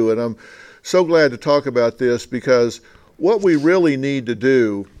guys too. And I'm so glad to talk about this, because what we really need to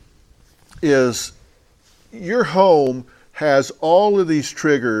do is, your home has all of these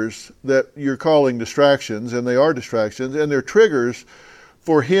triggers that you're calling distractions, and they are distractions, and they're triggers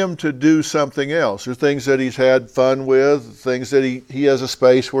for him to do something else. There's things that he's had fun with, things that he has a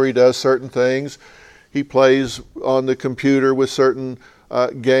space where he does certain things. He plays on the computer with certain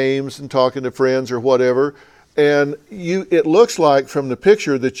games and talking to friends or whatever. And it looks like from the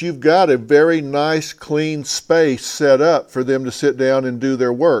picture that you've got a very nice, clean space set up for them to sit down and do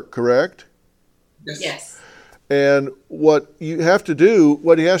their work, correct? Yes. And what you have to do,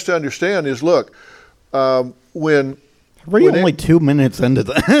 what he has to understand is, look, when We're only 2 minutes into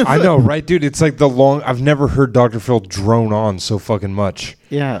that. I know, right, dude? It's like I've never heard Dr. Phil drone on so fucking much.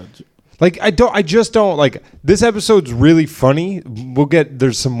 Yeah. Like, I just don't, like, this episode's really funny.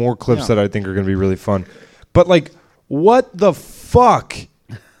 There's some more clips that I think are going to be really fun. But, like, what the fuck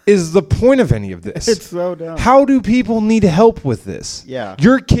is the point of any of this? It's so dumb. How do people need help with this? Yeah.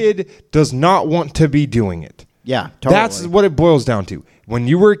 Your kid does not want to be doing it. Yeah, totally. That's what it boils down to. When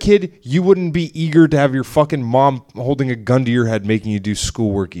you were a kid, you wouldn't be eager to have your fucking mom holding a gun to your head making you do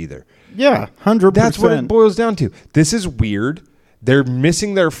schoolwork either. Yeah, 100%. That's what it boils down to. This is weird. They're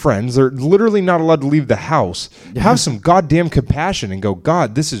missing their friends. They're literally not allowed to leave the house. Have some goddamn compassion and go,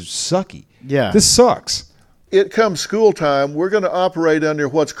 God, this is sucky. Yeah. This sucks. it comes school time, we're going to operate under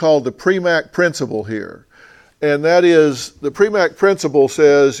what's called the Premack principle here. And that is, the Premack principle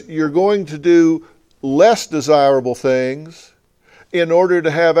says you're going to do less desirable things in order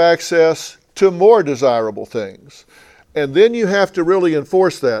to have access to more desirable things. And then you have to really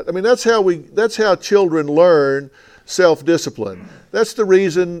enforce that. I mean, that's how children learn self-discipline. That's the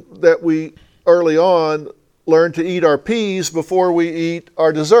reason that we early on learn to eat our peas before we eat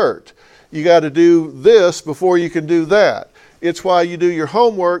our dessert. You got to do this before you can do that. It's why you do your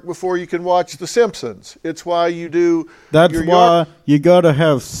homework before you can watch The Simpsons. It's why you do. That's why you got to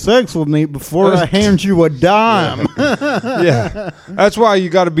have sex with me before I hand you a dime. Yeah. That's why you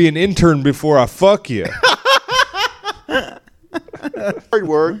got to be an intern before I fuck you. Hard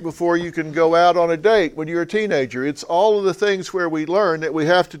work before you can go out on a date when you're a teenager. It's all of the things where we learn that we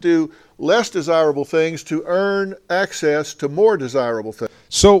have to do less desirable things to earn access to more desirable things.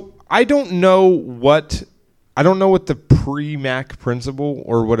 So I don't know what the Premack principle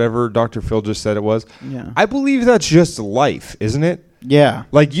or whatever Dr. Phil just said it was. Yeah. I believe that's just life, isn't it? Yeah.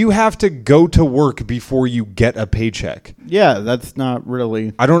 Like, you have to go to work before you get a paycheck. Yeah, that's not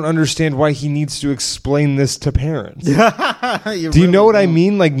really. I don't understand why he needs to explain this to parents. Do Do you know what I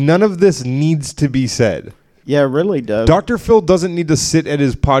mean? Like, none of this needs to be said. Yeah, it really does. Dr. Phil doesn't need to sit at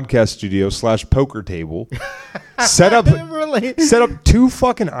his podcast studio / poker table, set up two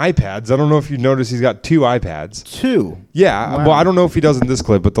fucking iPads. I don't know if you noticed he's got 2 iPads. 2. Yeah, Wow. well, I don't know if he does in this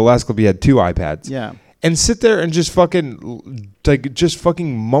clip, but the last clip he had 2 iPads. Yeah. And sit there and just fucking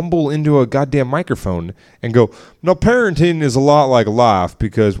mumble into a goddamn microphone and go, no, parenting is a lot like life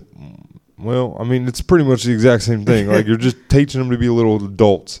because, well, I mean, it's pretty much the exact same thing. Like, you're just teaching them to be little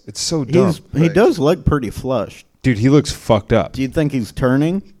adults. It's so dumb. He does look pretty flushed. Dude, he looks fucked up. Do you think he's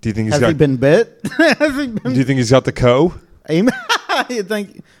turning? Do you think he's Has got? he been bit? Do you think he's got the co? You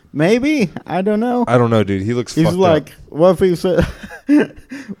think maybe? I don't know. I don't know, dude. He looks He's fucked like, up. what if he said?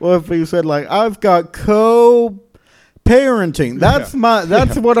 What if he said like, I've got co-parenting. That's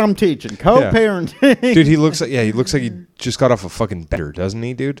what I'm teaching. Co-parenting. Dude, he looks like he just got off a fucking bender, doesn't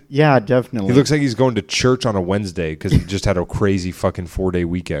he, dude? Yeah, definitely. He looks like he's going to church on a Wednesday because he just had a crazy fucking 4-day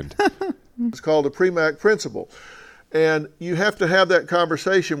weekend. It's called the Premack principle. And you have to have that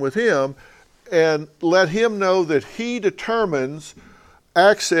conversation with him. and let him know that he determines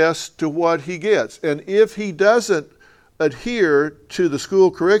access to what he gets. And if he doesn't adhere to the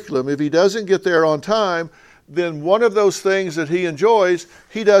school curriculum, if he doesn't get there on time, then one of those things that he enjoys,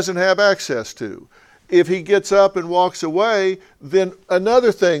 he doesn't have access to. If he gets up and walks away, then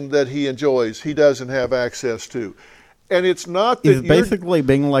another thing that he enjoys, he doesn't have access to. And it's not that He's basically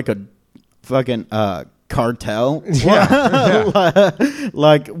being like a fucking cartel. Yeah.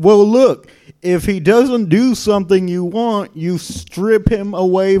 Like, well, look, if he doesn't do something you want, you strip him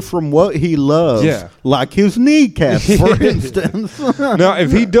away from what he loves. Yeah. Like his kneecaps, for instance. Now,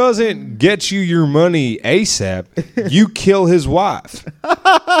 if he doesn't get you your money ASAP, you kill his wife.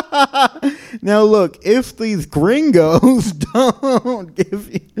 Now, look, if these gringos don't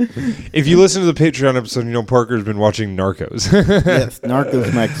give you... If you listen to the Patreon episode, you know Parker's been watching Narcos. Yes,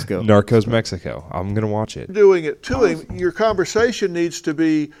 Narcos Mexico. Narcos Mexico. I'm going to watch it. doing it to him, your conversation needs to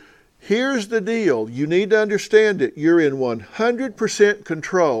be, here's the deal. You need to understand it. You're in 100%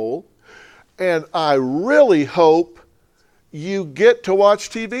 control, and I really hope you get to watch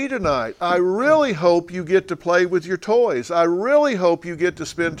TV tonight. I really hope you get to play with your toys. I really hope you get to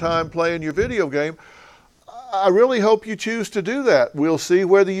spend time playing your video game. I really hope you choose to do that. We'll see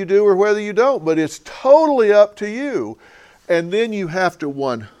whether you do or whether you don't, but it's totally up to you. And then you have to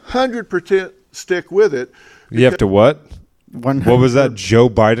 100% stick with it. You have to what? 100%. What was that Joe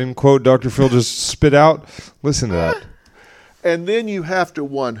Biden quote Dr. Phil just spit out? Listen to that. And then you have to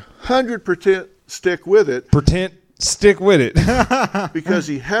 100% stick with it. Pretend, stick with it. Because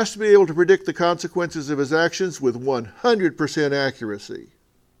he has to be able to predict the consequences of his actions with 100% accuracy.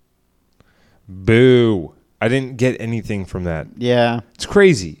 Boo. I didn't get anything from that. Yeah. It's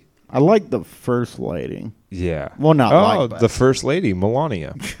crazy. I like the first lady. Yeah. Well, not oh, like, but- the first lady,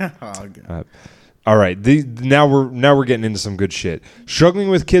 Melania. Oh, God. All right. Now we're getting into some good shit. Struggling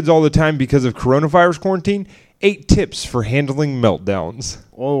with kids all the time because of coronavirus quarantine. 8 tips for handling meltdowns.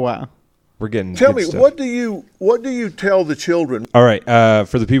 Oh, wow. We're getting. Tell good me, stuff. what do you tell the children? All right.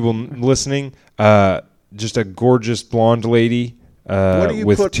 For the people listening, just a gorgeous blonde lady do you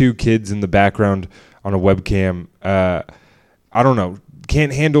with put- 2 kids in the background on a webcam. I don't know.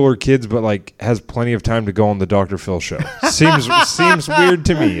 Can't handle her kids, but like has plenty of time to go on the Dr. Phil show. Seems weird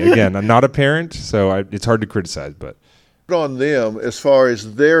to me. Again, I'm not a parent, so it's hard to criticize. But On them as far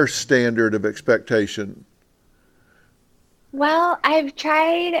as their standard of expectation. Well, I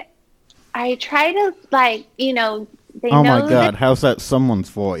try to, like, you know, they Oh, know my God. How's that someone's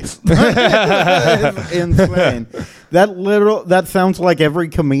voice? It's insane. That sounds like every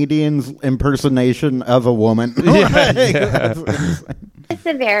comedian's impersonation of a woman. the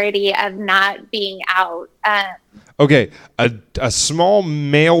severity of not being out. okay, a small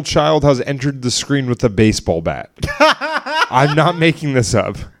male child has entered the screen with a baseball bat. I'm not making this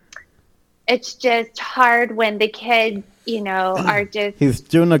up. It's just hard when the kids, you know, are just He's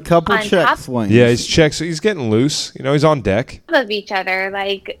doing a couple On check top- swings. Yeah, he's checked, so he's getting loose. You know, he's on deck. of each other.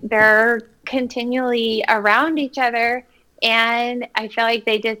 Like, they're continually around each other. And I feel like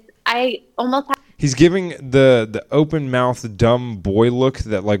I almost have He's giving the open mouth dumb boy look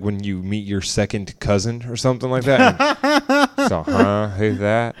that like when you meet your second cousin or something like that. So, who's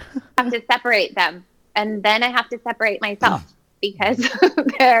that? to separate them. And then I have to separate myself because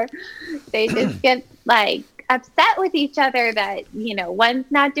they just get, like, upset with each other that, you know, one's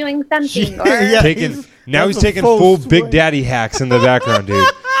not doing something. Or Yeah. He's that's a taking full full swing. Big Daddy hacks in the background, dude.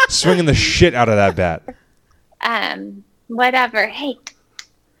 Swinging the shit out of that bat. whatever. Hey,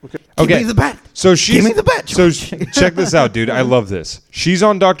 Okay. me the bat. So she's, Give me the bat, So George. check this out, dude. I love this. She's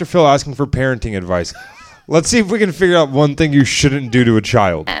on Dr. Phil asking for parenting advice. Let's see if we can figure out one thing you shouldn't do to a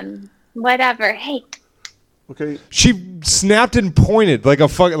child. whatever. Hey, Okay, She snapped and pointed like a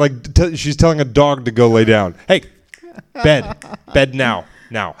fuck. She's telling a dog to go lay down. Hey, bed now.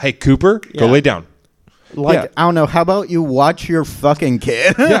 Hey, Cooper, go Yeah. lay down. Like, Yeah. I don't know. How about you watch your fucking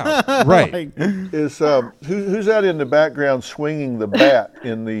kid? Yeah, right. Like, is who's that in the background swinging the bat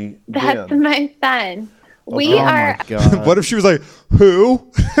in the that's den? my son. We oh, are. my God. What if she was like,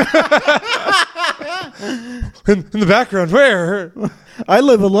 who? in the background, where? I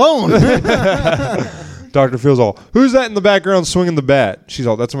live alone. Dr. Phil's all, who's that in the background swinging the bat? She's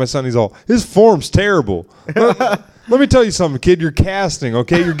all, that's my son. He's all, his form's terrible. Let me tell you something, kid. You're casting,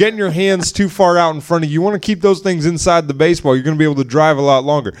 okay? You're getting your hands too far out in front of you. You want to keep those things inside the baseball. You're going to be able to drive a lot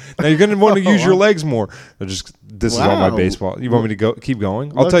longer. Now, you're going to want to use your legs more. This is all my baseball. You want me to keep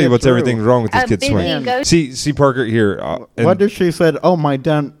going? I'll tell you what's everything wrong with this kid's swing. See, Parker, here. What did she said? Oh,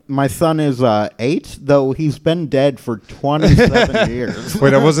 my son is 8, though he's been dead for 27 years.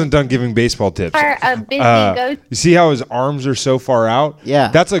 Wait, I wasn't done giving baseball tips. You see how his arms are so far out? Yeah.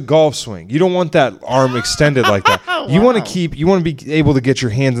 That's a golf swing. You don't want that arm extended like that. You want to be able to get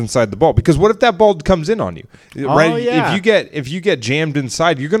your hands inside the ball, because what if that ball comes in on you? Right? Yeah. If you get jammed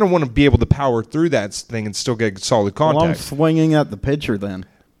inside, you're going to want to be able to power through that thing and still get solid contact. Well, I'm swinging at the pitcher then.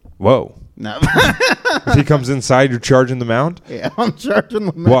 Whoa. No. If he comes inside, you're charging the mound? Yeah, I'm charging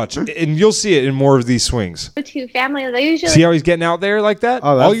the mound. Watch. And you'll see it in more of these swings. Two families, they usually See how he's getting out there like that?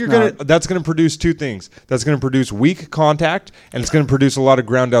 Oh, that's gonna produce two things. That's gonna produce weak contact, and it's gonna produce a lot of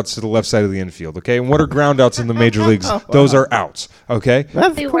ground outs to the left side of the infield. Okay? And what are ground outs in the major leagues? Those are outs. Okay?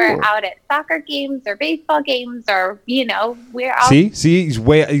 That's we cool. were out at soccer games or baseball games, or we're out. See, he's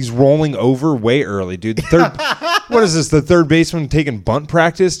rolling over way early, dude. What is this? The third baseman taking bunt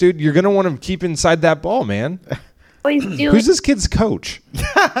practice, dude? You're gonna want to keep inside that ball, man. Who's this kid's coach?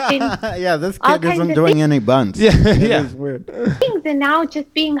 Yeah, this kid isn't doing any bunts. Yeah, It yeah. is weird. And now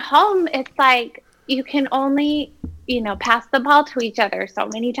just being home, it's like you can only pass the ball to each other so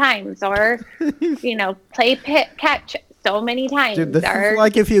many times, or play catch so many times. Dude, this is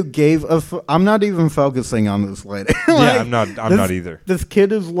like if you gave I'm not even focusing on this lady. Yeah, I'm not either. This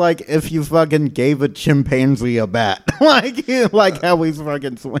kid is like if you fucking gave a chimpanzee a bat. like how he's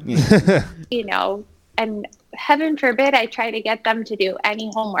fucking swinging. And heaven forbid I try to get them to do any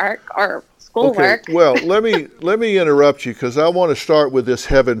homework or schoolwork. Okay. Well, let me interrupt you, because I want to start with this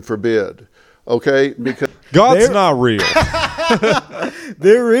heaven forbid. Okay? Because God's not real.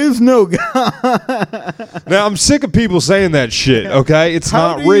 There is no God. Now, I'm sick of people saying that shit, okay? It's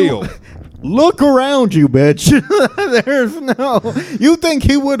How not do real. Look around you, bitch. There's no. You think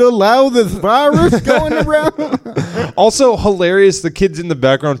he would allow this virus going around? Also, hilarious, the kid's in the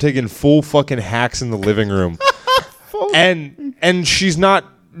background taking full fucking hacks in the living room. And she's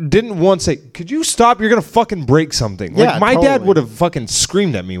didn't once say, could you stop? You're going to fucking break something. Yeah, Like, my dad totally. would have fucking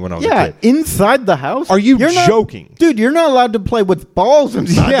screamed at me when I was a Yeah, kid. inside the house. Are you You're not- joking? Dude, you're not allowed to play with balls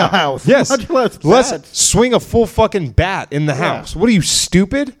inside the house. Yes. Much less Let's bats. swing a full fucking bat in the house. What are you,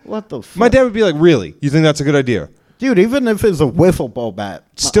 stupid? What the fuck? My dad would be like, really? You think that's a good idea? Dude, even if it's a wiffle ball bat.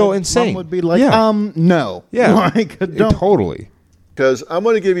 Still my insane. Mom would be like, Yeah. no. Yeah. Like, don't. Totally. Because I'm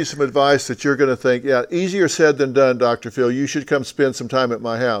going to give you some advice that you're going to think, yeah, easier said than done, Dr. Phil. You should come spend some time at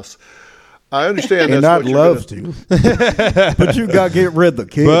my house. I understand And that's I'd what love you're to. But you got to get rid of the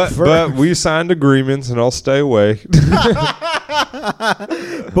kids But first. we signed agreements, and I'll stay away.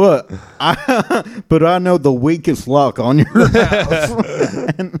 But I know the weakest lock on your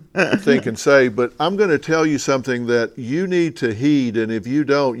house. think and say, but I'm going to tell you something that you need to heed, and if you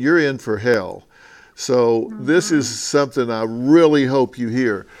don't, you're in for hell. So this is something I really hope you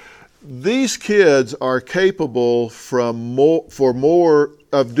hear. These kids are capable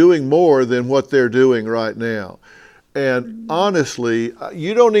of doing more than what they're doing right now. And honestly,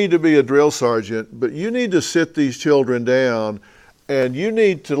 you don't need to be a drill sergeant, but you need to sit these children down and you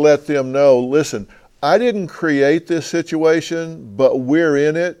need to let them know, listen, I didn't create this situation, but we're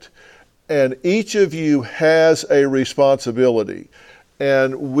in it. And each of you has a responsibility.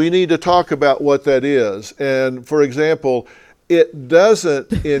 And we need to talk about what that is. And for example, it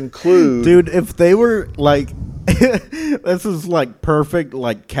doesn't include... Dude, if they were like, this is like perfect,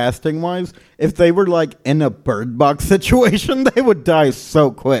 like casting wise. If they were like in a Bird Box situation, they would die so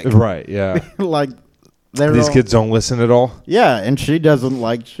quick. Right, yeah. Like, they're These all- kids don't listen at all? Yeah, and she doesn't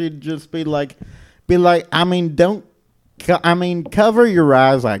like. She'd just be like, I mean, cover your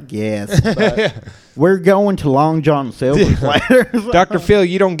eyes, I guess. But we're going to Long John Silver's later. Dr. Phil,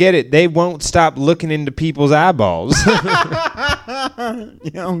 you don't get it. They won't stop looking into people's eyeballs.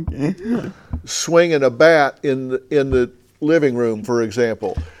 swinging a bat in the living room, for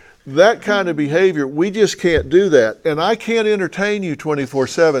example. That kind of behavior, we just can't do that. And I can't entertain you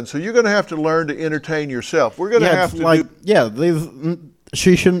 24/7, so you're going to have to learn to entertain yourself. We're going to have to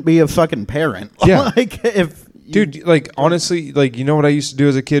she shouldn't be a fucking parent. Yeah. Like, if Dude, like, honestly, like, you know what I used to do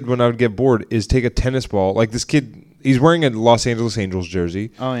as a kid when I would get bored is take a tennis ball. Like, this kid, he's wearing a Los Angeles Angels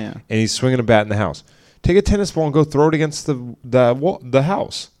jersey. Oh, yeah. And he's swinging a bat in the house. Take a tennis ball and go throw it against the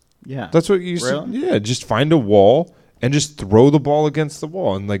house. Yeah. That's what you used to. Really? Yeah, just find a wall and just throw the ball against the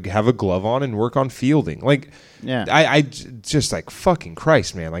wall and, like, have a glove on and work on fielding. Like, Yeah. I just, like, fucking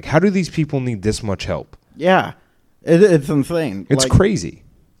Christ, man. Like, how do these people need this much help? Yeah. It's insane. It's Like, crazy.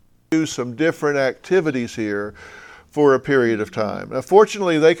 do some different activities here for a period of time. Now,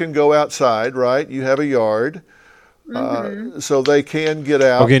 fortunately, they can go outside, right? You have a yard, so they can get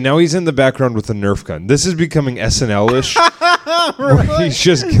out. Okay, now he's in the background with a Nerf gun. This is becoming SNL-ish. He's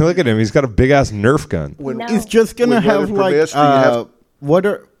just, look at him. He's got a big-ass Nerf gun. No. He's just going to When have weather like, permits, do you have- what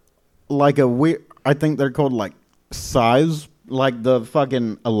are, like a weird, I think they're called like size, like the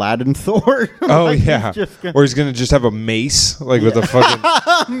fucking Aladdin sword. Oh, Like, he's yeah. just gonna- Or he's going to just have a mace, like with a fucking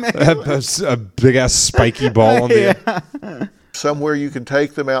a big-ass spiky ball on the end. Somewhere you can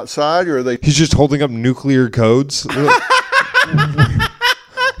take them outside, or are they He's just holding up nuclear codes.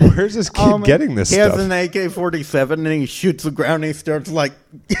 Where's this kid getting this he stuff? has an AK-47 and he shoots the ground and he starts like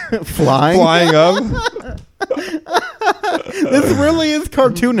flying. Flying up? This really is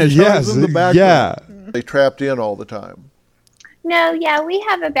cartoonish. I Yes. was in the background. Yeah. they trapped in all the time? No, yeah, we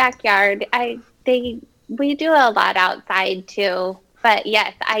have a backyard. We do a lot outside too. But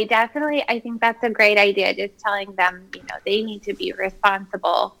yes, I think that's a great idea. Just telling them, they need to be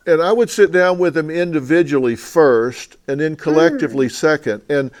responsible. And I would sit down with them individually first and then collectively second.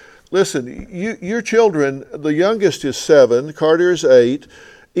 And listen, your children, the youngest is 7, Carter is 8.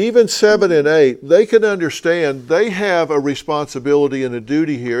 Even 7 and 8, they can understand they have a responsibility and a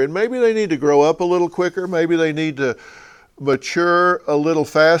duty here. And maybe they need to grow up a little quicker. Maybe they need to mature a little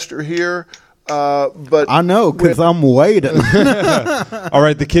faster here. But I know, because I'm waiting. All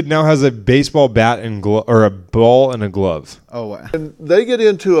right, the kid now has a baseball bat and or a ball and a glove. Oh, wow. when they get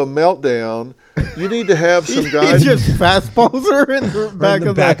into a meltdown, you need to have some He guys. just fastballs her in the back, In the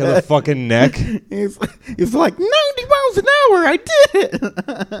of, back the of the head. fucking neck. He's like, 90 miles an hour, I did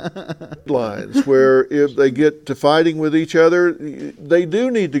it. Lines where if they get to fighting with each other, they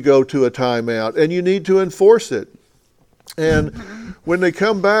do need to go to a timeout, and you need to enforce it. And when they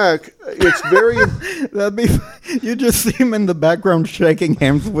come back, it's very That'd be, you just see him in the background shaking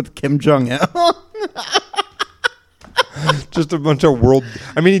hands with Kim Jong-il. Just a bunch of world.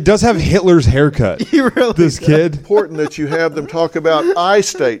 I mean, he does have Hitler's haircut. He really This kid. important that you have them talk about I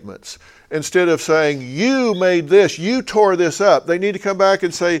statements instead of saying, you made this, you tore this up. They need to come back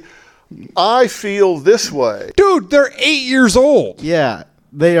and say, I feel this way. Dude, they're 8 years old. Yeah,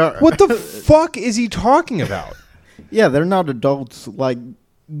 they are. What the fuck is he talking about? Yeah, they're not adults. Like,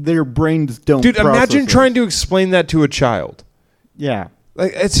 their brains don't Dude, imagine process it. trying to explain that to a child. Yeah.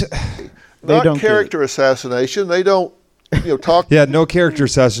 Like, it's. They Not don't get character assassination. They don't, talk. Yeah, no character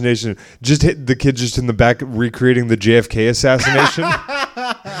assassination. Just hit the kid just in the back recreating the JFK assassination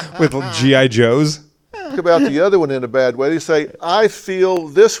with G.I. Joes. About the other one in a bad way. They say, I feel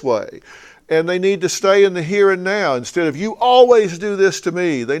this way. And they need to stay in the here and now instead of, you always do this to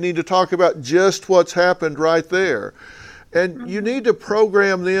me. They need to talk about just what's happened right there. And you need to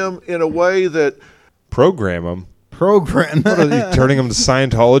program them in a way that Program them. Program. What are you turning them to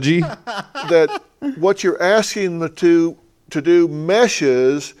Scientology? that what you're asking them to do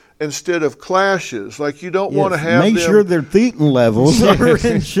meshes instead of clashes. Like you don't want to Yes, have make them sure their thetan levels are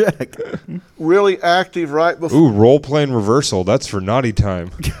in check. really active right Ooh, role playing reversal. That's for naughty time.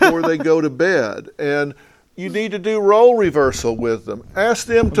 before they go to bed. And you need to do role reversal with them. Ask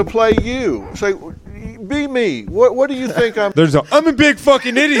them to play you. Say, be me. What do you think I'm? I'm a big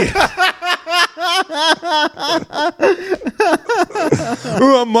fucking idiot.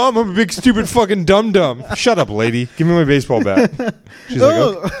 Ooh, Mom, I'm a big stupid fucking dum-dum. Shut up, lady. Give me my baseball bat. She's like,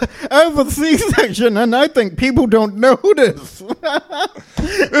 okay. Oh, I have a C-section and I think people don't notice.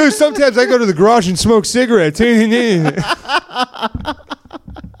 Ooh, sometimes I go to the garage and smoke cigarettes.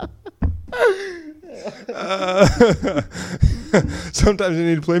 Sometimes I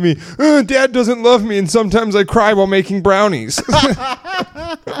need to play me. Dad doesn't love me, and sometimes I cry while making brownies.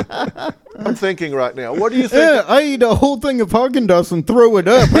 I'm thinking right now. What do you think? Yeah, I eat a whole thing of Haagen-Dazs and throw it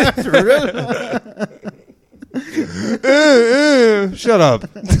up after it. Shut up.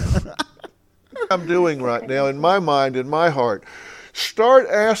 I'm doing right now in my mind, in my heart. Start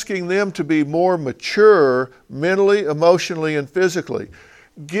asking them to be more mature mentally, emotionally, and physically.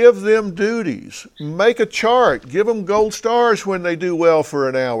 Give them duties. Make a chart. Give them gold stars when they do well for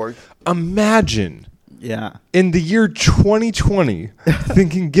an hour. Imagine Yeah. in the year 2020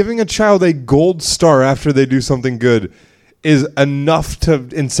 thinking giving a child a gold star after they do something good is enough to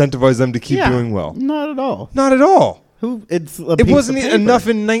incentivize them to keep doing well. Not at all. Not at all. It's a It piece wasn't of paper. enough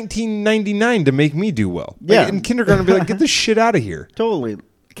in 1999 to make me do well. Like, Yeah. in kindergarten, I'd be like, get this shit out of here. Totally.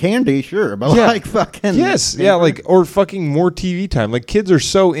 Candy, sure, but Yeah. like fucking... Yes, yeah, like, or fucking more TV time. Like, kids are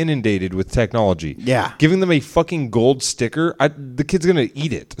so inundated with technology. Yeah. Giving them a fucking gold sticker, the kid's going to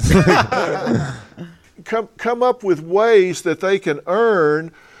eat it. Come up with ways that they can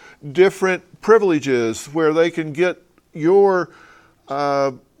earn different privileges where they can get your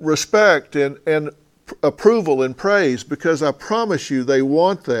respect and approval and praise, because I promise you they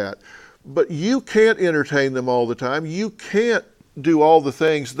want that. But you can't entertain them all the time. You can't do all the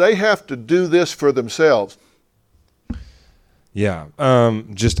things. They have to do this for themselves. Yeah.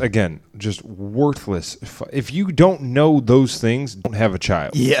 Just worthless. If you don't know those things, don't have a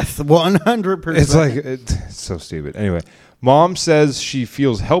child. Yes, 100%. It's like, it's so stupid. Anyway, mom says she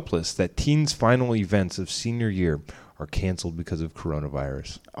feels helpless that teens' final events of senior year are canceled because of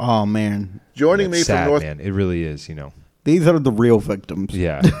coronavirus. Oh, man. Joining It's me sad, from North man. It really is, you know. These are the real victims.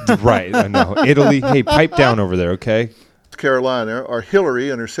 Yeah, right. I know. Italy. Hey, pipe down over there, okay? Carolina are Hillary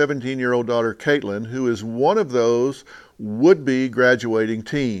and her 17-year-old daughter Caitlin, who is one of those would-be graduating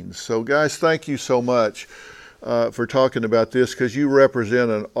teens. So, guys, thank you so much for talking about this, because you represent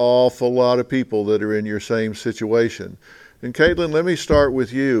an awful lot of people that are in your same situation. And Caitlin, let me start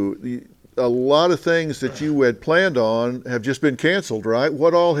with you. A lot of things that you had planned on have just been canceled, right?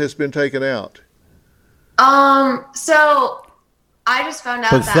 What all has been taken out? So I just found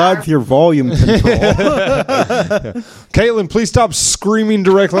out Besides that your volume control. Caitlin, please stop screaming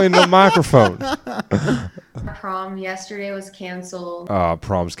directly into the microphone. our prom yesterday was canceled.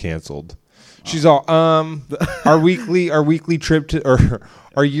 Prom's canceled. She's all our weekly trip to, or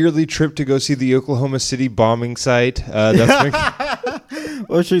our yearly trip to go see the Oklahoma City bombing site. That's been,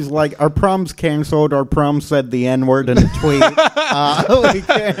 Well, she's like, our prom's canceled. Our prom said the N-word in a tweet. We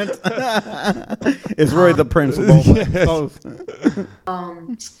can't. It's really the principal.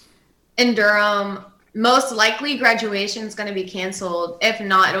 In Durham, most likely graduation is going to be canceled. If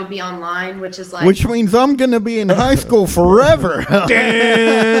not, it'll be online, which is like... Which means I'm going to be in high school forever.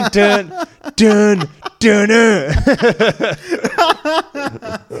 dun, dun, dun, dun, dun.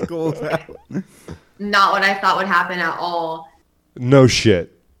 School's out. not what I thought would happen at all. No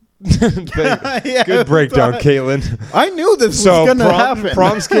shit. Yeah, Good breakdown, Caitlin. I knew this was So going to happen.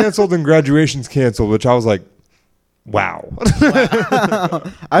 prom's canceled and graduation's canceled, which I was like, wow.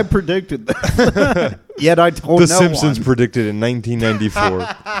 I predicted that. Yet I told The no Simpsons one. predicted in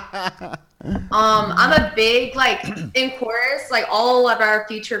 1994. I'm a big, like, in chorus, like, all of our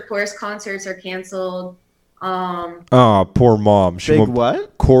future chorus concerts are canceled. Oh, poor mom. She Big won't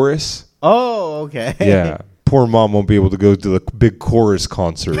what? chorus. Oh, okay. Yeah, poor mom won't be able to go to the big chorus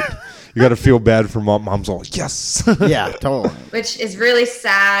concert. You got to feel bad for mom. Mom's all yes. Yeah, totally. Which is really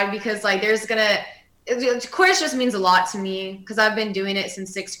sad because, like, there's gonna... Chorus just means a lot to me because I've been doing it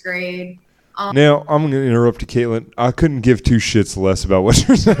since 6th grade. Now I'm going to interrupt you, Caitlin. I couldn't give two shits less about what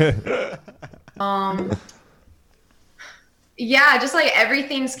you're saying. Yeah, just like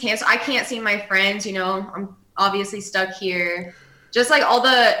everything's canceled. I can't see my friends, you know. I'm obviously stuck here. Just like all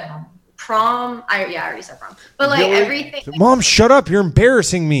the prom. I already said prom. But like Really? everything. Mom, shut up. You're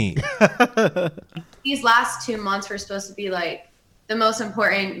embarrassing me. These last 2 months were supposed to be like the most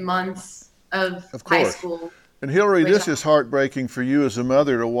important months of high course. school. And Hillary, Which this is heartbreaking for you as a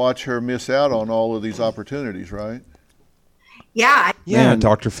mother to watch her miss out on all of these opportunities, right? Yeah. Yeah, Man,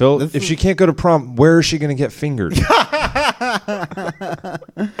 Dr. Phil. this If is- she can't go to prom, where is she going to get fingered? I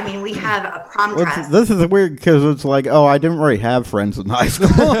mean, we have a prom Well, dress. this is weird because it's like, oh, I didn't really have friends in high school.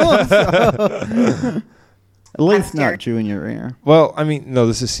 So- at least not junior year. Well, I mean, no,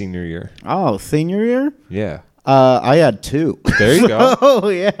 this is senior year. Oh, senior year? Yeah. I had 2. There you go. Oh,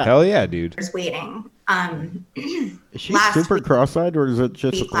 yeah. Hell yeah, dude. is waiting. Is she Last super week- cross-eyed or is it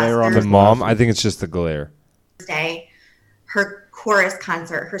just a week, glare last on The the mom, I think it's just the glare. Thursday, her chorus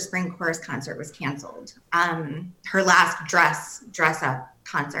concert, her spring chorus concert was canceled. Her last dress up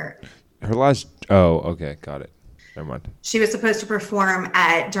concert. Her last. Oh, okay. Got it. Never mind. She was supposed to perform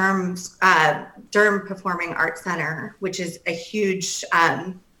at Durham Performing Arts Center, which is a huge.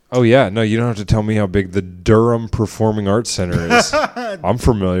 Oh, yeah. No, you don't have to tell me how big the Durham Performing Arts Center is. I'm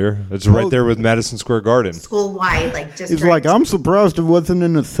familiar. It's right there with Madison Square Garden. School-wide, like, district He's like, I'm surprised it wasn't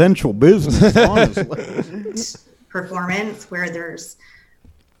an essential business, honestly. performance where there's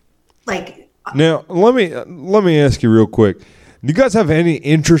like Now, let me ask you real quick. Do you guys have any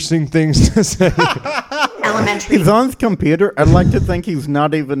interesting things to say? elementary. He's on his computer. I'd like to think he's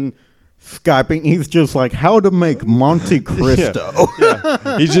not even Skyping. He's just like, how to make Monte Cristo.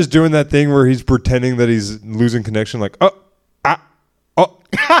 Yeah. He's just doing that thing where he's pretending that he's losing connection, like,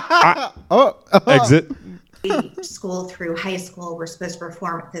 exit. School through high school were supposed to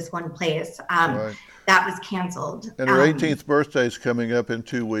perform at this one place. Right. That was canceled. And her 18th birthday is coming up in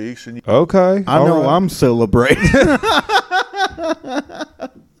 2 weeks, and Okay. I know I'm celebrating.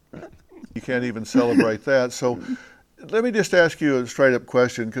 you can't even celebrate that. So let me just ask you a straight up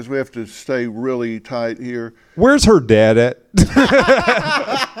question, because we have to stay really tight here. Where's her dad at?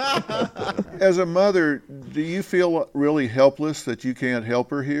 As a mother, do you feel really helpless that you can't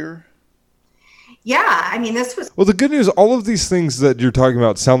help her here? yeah, I mean, this was Well, the good news, all of these things that you're talking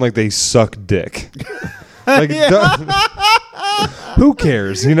about sound like they suck dick. Like, who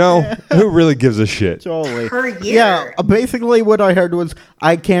cares, you know? Who really gives a shit? Totally. per year. Yeah, basically what I heard was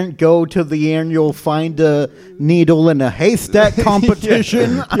I can't go to the annual find a needle in a haystack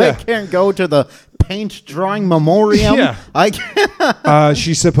competition. I can't go to the paint drawing memoriam. Yeah. I can't.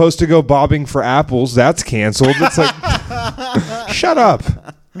 She's supposed to go bobbing for apples. That's canceled. It's like, shut up.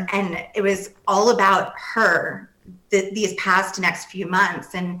 And it was all about her these past next few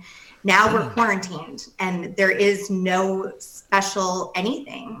months. And now we're quarantined and there is no special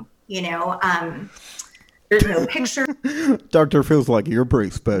anything, you know. There's no picture. Doctor feels like you're pretty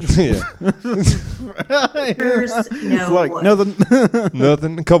special. Yeah. There's no, Like nothing.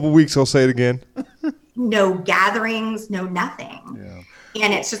 Nothing. A couple weeks, I'll say it again. no gatherings, no nothing. Yeah.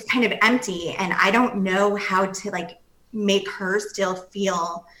 And it's just kind of empty. And I don't know how to like make her still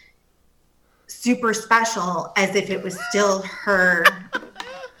feel super special as if it was still her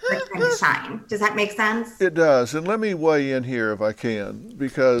time to shine. Does that make sense? It does. And let me weigh in here if I can,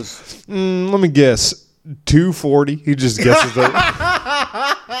 because Let me guess. 240. He just guesses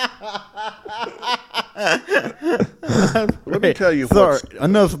that. let me tell you Sorry, what's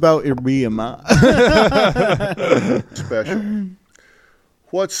enough about your BMI. special.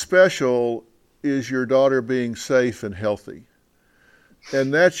 What's special is your daughter being safe and healthy.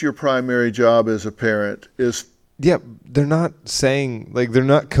 And that's your primary job as a parent, is Yeah, they're not saying, like, they're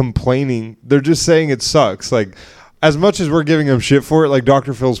not complaining. They're just saying it sucks. Like, as much as we're giving them shit for it, like,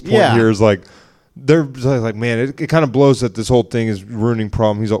 Dr. Phil's point here is, like, they're like, man, it kind of blows that this whole thing is ruining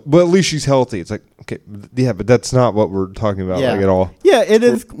prom. He's all, but at least she's healthy. It's like, okay, yeah, but that's not what we're talking about, like, at all. Yeah, it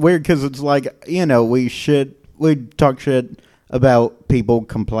is weird because it's like, you know, we talk shit about people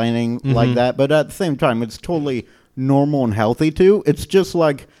complaining like that, but at the same time, it's totally normal and healthy too. It's just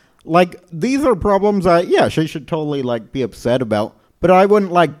like these are problems she should totally like be upset about. But I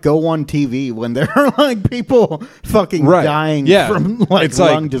wouldn't like go on TV when there are like people fucking dying from like it's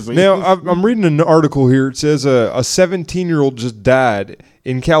lung disease. Now I'm reading an article here. It says a 17-year-old just died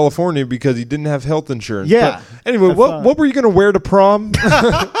in California because he didn't have health insurance. Yeah. But anyway, what were you going to wear to prom?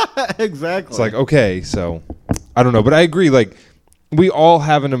 Exactly. It's like, okay, so I don't know, but I agree. Like, we all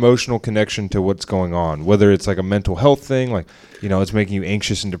have an emotional connection to what's going on, whether it's like a mental health thing, like, you know, it's making you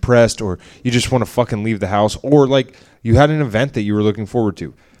anxious and depressed, or you just want to fucking leave the house, or like you had an event that you were looking forward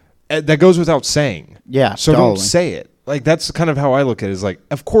to. That goes without saying. Yeah, So totally. don't say it. Like, that's kind of how I look at it, is like,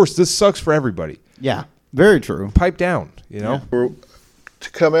 of course, this sucks for everybody. Yeah, very true. Pipe down, you know? to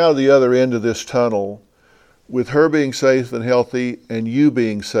come out of the other end of this tunnel with her being safe and healthy and you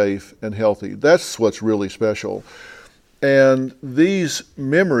being safe and healthy. That's what's really special. And these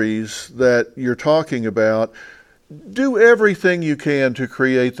memories that you're talking about, do everything you can to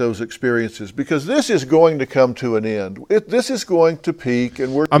create those experiences, because this is going to come to an end. This is going to peak,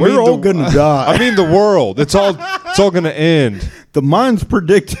 and we're all gonna die. I mean, the world. It's all going to end. The minds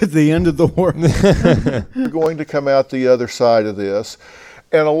predicted the end of the world. going to come out the other side of this.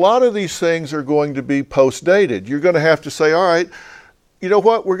 And a lot of these things are going to be post-dated. You're going to have to say, all right, you know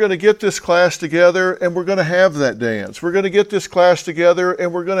what, we're going to get this class together and we're going to have that dance. We're going to get this class together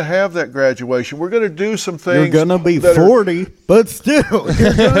and we're going to have that graduation. We're going to do some things. You're going to be 40, but still,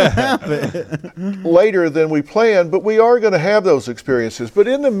 you're going to have it. Later than we planned, but we are going to have those experiences. But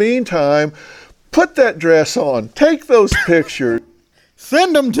in the meantime, put that dress on. Take those pictures.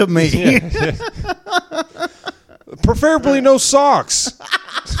 Send them to me. Preferably no socks.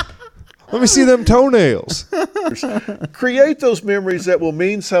 Let me see them toenails. Create those memories that will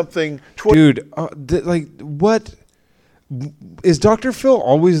mean something. Dude, like, what? Is Dr. Phil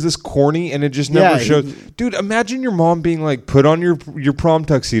always this corny and it just never shows? Dude, imagine your mom being like, put on your prom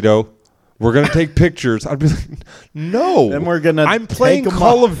tuxedo. We're going to take pictures. I'd be like, no. Then we're going to I'm playing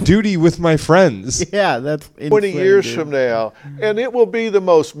Call of Duty with my friends. Yeah, that's 20 years from now. And it will be the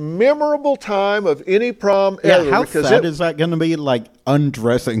most memorable time of any prom ever. How sad is that going to be, like,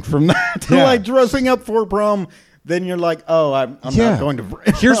 undressing from that? Like, dressing up for prom, then you're like, oh, I'm not going to...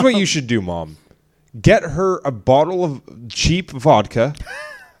 Here's what you should do, Mom. Get her a bottle of cheap vodka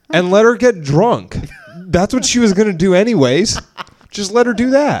and let her get drunk. That's what she was going to do anyways. Just let her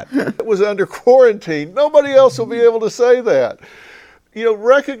do that. It was under quarantine. Nobody else will be able to say that. You know,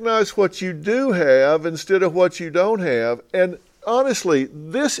 recognize what you do have instead of what you don't have. And honestly,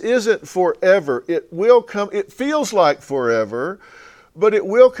 this isn't forever. It will come. It feels like forever, but it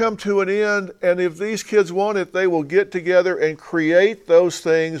will come to an end. And if these kids want it, they will get together and create those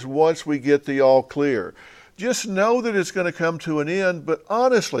things once we get the all clear. Just know that it's going to come to an end. But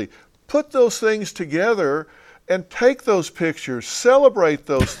honestly, put those things together and take those pictures, celebrate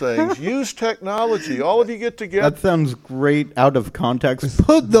those things, use technology. All of you get together. That sounds great out of context.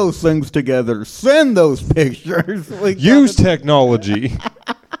 Put those things together. Send those pictures. Use technology.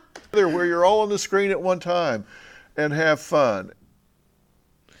 Where you're all on the screen at one time and have fun.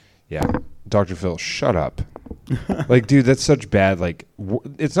 Yeah. Dr. Phil, shut up. Like, dude, that's such bad, like,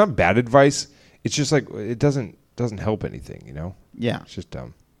 it's not bad advice. It's just like, it doesn't help anything, you know? Yeah. It's just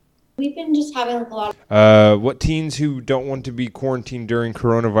dumb. We've been just having like a lot of What teens who don't want to be quarantined during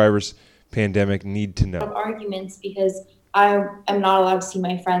coronavirus pandemic need to know? arguments because I am not allowed to see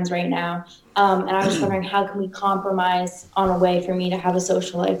my friends right now. And I was wondering, how can we compromise on a way for me to have a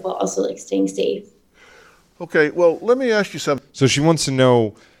social life while also like staying safe? Okay, well, let me ask you something. So she wants to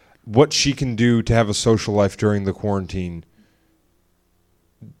know what she can do to have a social life during the quarantine.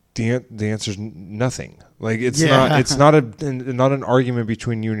 The answer's nothing. Like, it's not an argument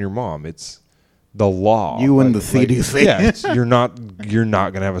between you and your mom. It's the law. You and the CDC. Yeah, you're not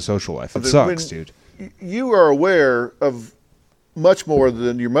going to have a social life. It sucks, dude. You are aware of much more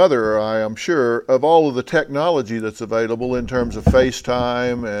than your mother or I'm sure, of all of the technology that's available in terms of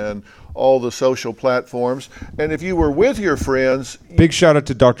FaceTime and all the social platforms. And if you were with your friends... Big shout out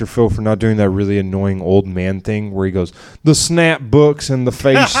to Dr. Phil for not doing that really annoying old man thing where he goes, the snap books and the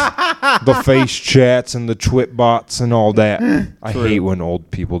face the face chats and the twit bots and all that. I hate when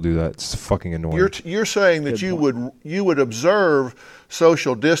old people do that. It's fucking annoying. You're saying that you would observe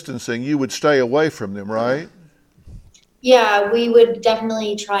social distancing. You would stay away from them, right? Yeah, we would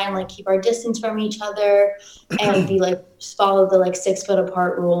definitely try and like keep our distance from each other and be like follow the like 6 foot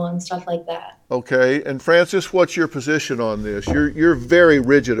apart rule and stuff like that. Okay, and Francis, what's your position on this? You're very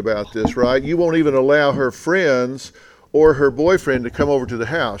rigid about this, right? You won't even allow her friends or her boyfriend to come over to the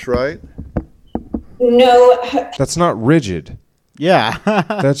house, right? No. That's not rigid. Yeah.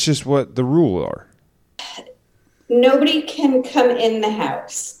 That's just what the rules are. Nobody can come in the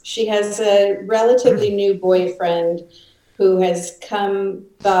house. She has a relatively new boyfriend who has come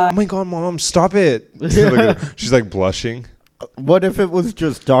by. Oh my God, Mom, stop it. She's like blushing. What if it was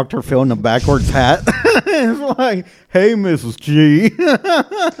just Dr. Phil in a backwards hat? It's like, hey, Mrs. G.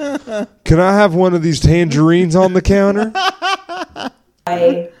 Can I have one of these tangerines on the counter?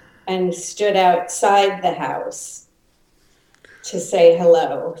 And stood outside the house to say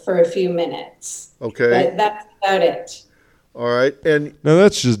hello for a few minutes. Okay. But that's about it. All right. And no,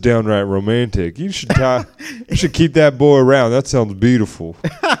 that's just downright romantic. You should keep that boy around. That sounds beautiful.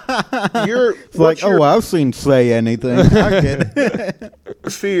 It's like, I've seen Say Anything. I get it.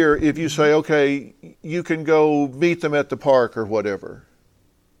 Fear if you say, okay, you can go meet them at the park or whatever.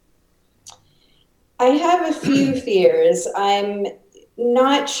 I have a few fears. I'm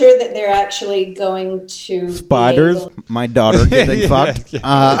not sure that they're actually going to spiders. My daughter getting fucked.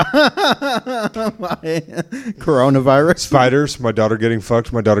 Coronavirus. Spiders. My daughter getting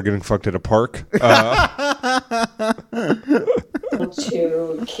fucked. My daughter getting fucked at a park.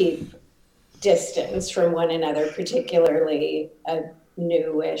 To keep distance from one another, particularly a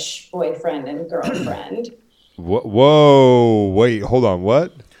newish boyfriend and girlfriend. Whoa! Wait, hold on.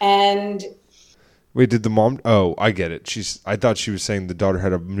 What? And. Wait, did the mom? Oh, I get it. I thought she was saying the daughter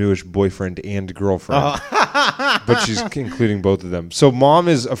had a newish boyfriend and girlfriend, but she's including both of them. So mom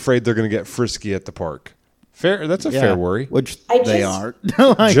is afraid they're going to get frisky at the park. Fair. That's a fair worry. Which they are.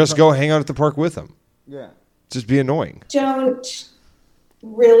 Just go hang out at the park with them. Yeah. Just be annoying. Don't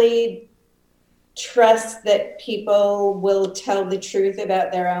really trust that people will tell the truth about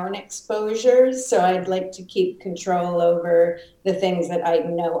their own exposures. So I'd like to keep control over the things that I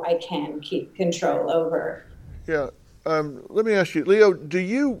know I can keep control over. Yeah. Let me ask you, Leo, do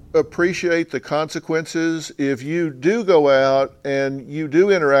you appreciate the consequences if you do go out and you do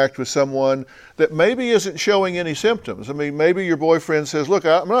interact with someone that maybe isn't showing any symptoms? I mean, maybe your boyfriend says, look,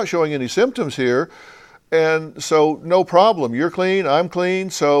 I'm not showing any symptoms here. And so, no problem. You're clean. I'm clean.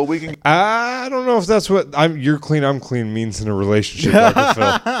 So we can. I don't know if that's what you're clean, I'm clean means in a relationship,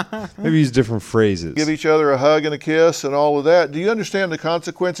 Dr. Phil. Maybe use different phrases. Give each other a hug and a kiss and all of that. Do you understand the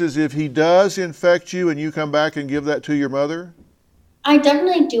consequences if he does infect you and you come back and give that to your mother? I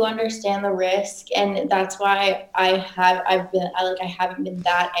definitely do understand the risk, and that's why I haven't been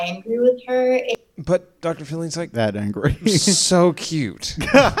that angry with her. But Dr. Phil's like that angry. So cute.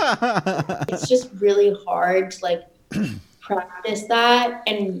 It's just really hard to like practice that,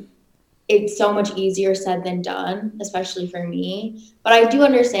 and it's so much easier said than done, especially for me. But I do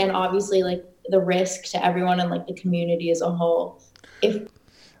understand, obviously, like the risk to everyone and like the community as a whole if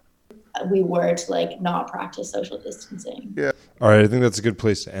we were to like not practice social distancing. Yeah. All right, I think that's a good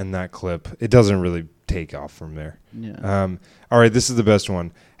place to end that clip. It doesn't really take off from there. Yeah. All right, this is the best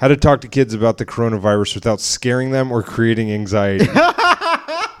one. How to talk to kids about the coronavirus without scaring them or creating anxiety.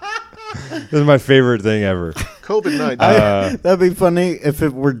 This is my favorite thing ever. COVID-19. That'd be funny if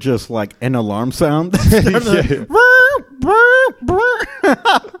it were just like an alarm sound.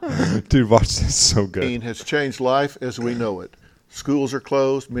 Dude, watch this. So good. Has changed life as we know it. Schools are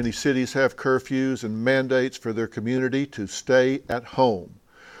closed. Many cities have curfews and mandates for their community to stay at home.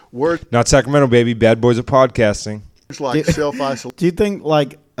 Words Not Sacramento, baby. Bad boys of podcasting. like self-isolation. Do you think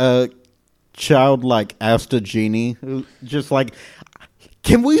like a child like asked a genie, who just like,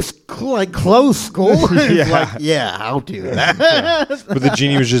 can we like close school? Yeah. Like, yeah, I'll do that. But the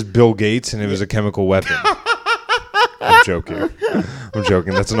genie was just Bill Gates, and it was a chemical weapon. I'm joking.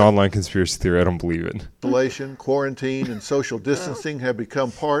 That's an online conspiracy theory. I don't believe it. Isolation, quarantine, and social distancing have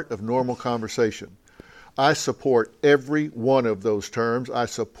become part of normal conversation. I support every one of those terms. I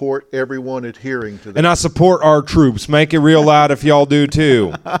support everyone adhering to them. And I support our troops. Make it real loud if y'all do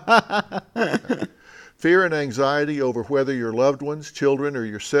too. Fear and anxiety over whether your loved ones, children, or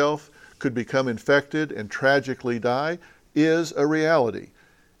yourself could become infected and tragically die is a reality.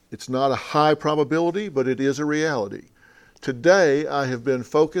 It's not a high probability, but it is a reality. Today, I have been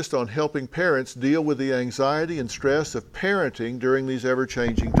focused on helping parents deal with the anxiety and stress of parenting during these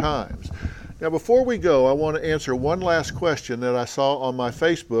ever-changing times. Now, before we go, I want to answer one last question that I saw on my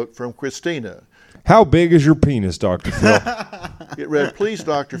Facebook from Christina. How big is your penis, Dr. Phil? It read, please,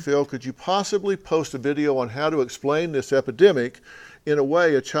 Dr. Phil, could you possibly post a video on how to explain this epidemic in a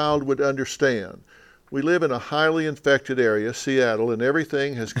way a child would understand? We live in a highly infected area, Seattle, and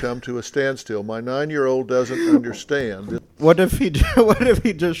everything has come to a standstill. My 9-year-old doesn't understand. What if he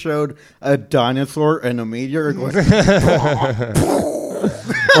just showed a dinosaur and a meteor going,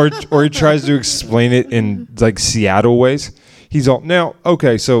 or he tries to explain it in like Seattle ways. He's all now.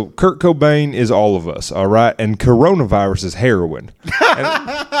 Okay, so Kurt Cobain is all of us, all right, and coronavirus is heroin.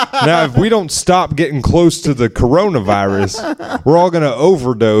 Now, if we don't stop getting close to the coronavirus, we're all going to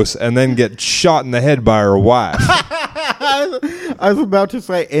overdose and then get shot in the head by our wife. I was about to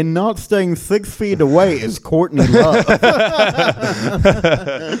say, and not staying 6 feet away is Courtney Love.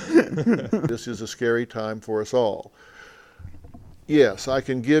 This is a scary time for us all. Yes, I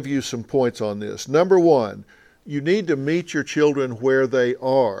can give you some points on this. Number one, you need to meet your children where they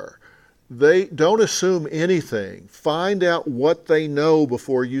are. They don't assume anything. Find out what they know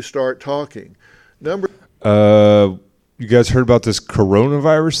before you start talking. You guys heard about this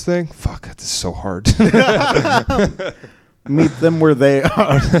coronavirus thing? Fuck, this is so hard. Meet them where they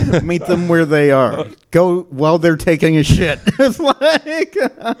are. Meet them where they are. Go while they're taking a shit. It's like,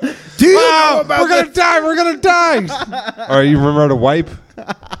 do you know about we're gonna die. We're gonna die. All right, you remember how to wipe?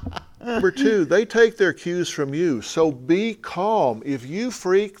 Number two, they take their cues from you, so be calm. If you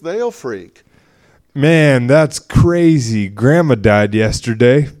freak, they'll freak. Man, that's crazy. Grandma died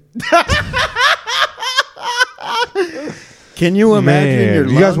yesterday. Can you imagine your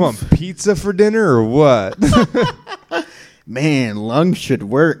lungs? You guys want pizza for dinner or what? Man, lungs should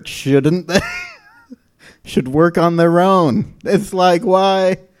work, shouldn't they? Should work on their own. It's like,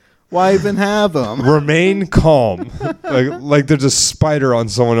 why even have them? Remain calm. Like there's a spider on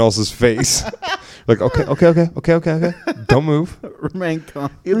someone else's face. Like, okay. Don't move. Remain calm.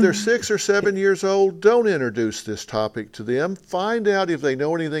 If they're 6 or 7 years old, don't introduce this topic to them. Find out if they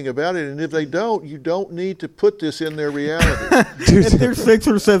know anything about it, and if they don't, you don't need to put this in their reality. If they're 6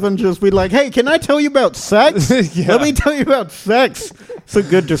 or 7, just be like, hey, can I tell you about sex? Yeah. Let me tell you about sex. It's a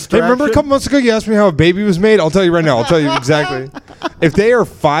good distraction. Hey, remember a couple months ago you asked me how a baby was made? I'll tell you right now. I'll tell you exactly. If they are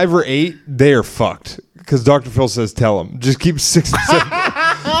 5 or 8, they are fucked. Because Dr. Phil says tell them. Just keep 6 and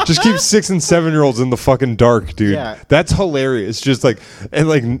 7. Just keep 6 and 7-year-olds in the fucking dark, dude. Yeah. That's hilarious. Just like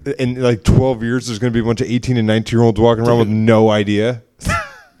in 12 years, there's going to be a bunch of 18 and 19-year-olds walking around with no idea.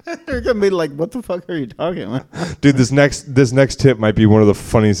 They're gonna be like, "What the fuck are you talking about?" Dude, this next tip might be one of the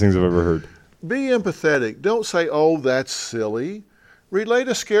funniest things I've ever heard. Be empathetic. Don't say, "Oh, that's silly." Relate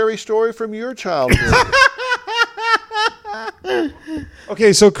a scary story from your childhood.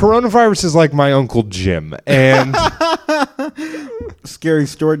 Okay, so coronavirus is like my Uncle Jim, and Scary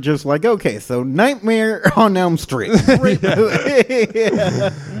story, just like, okay, so Nightmare on Elm Street.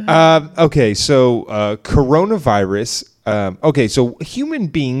 okay, so coronavirus. Okay, so human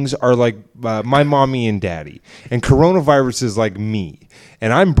beings are like my mommy and daddy, and coronavirus is like me,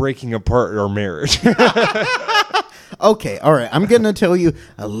 and I'm breaking apart our marriage. Okay, all right. I'm going to tell you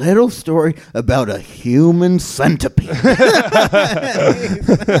a little story about a human centipede.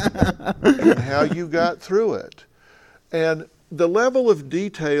 And how you got through it. And the level of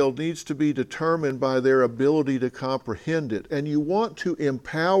detail needs to be determined by their ability to comprehend it. And you want to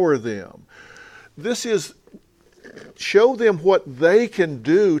empower them. this is show them what they can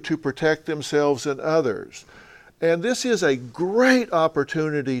do to protect themselves and others. And this is a great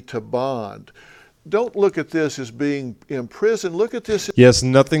opportunity to bond. Don't look at this as being in prison. Look at this. Yes,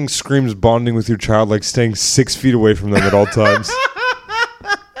 nothing screams bonding with your child like staying 6 feet away from them at all times.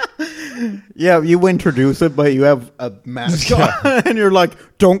 Yeah, you introduce it, but you have a mask on, and you're like,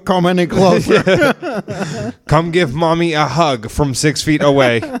 don't come any closer. Come give mommy a hug from 6 feet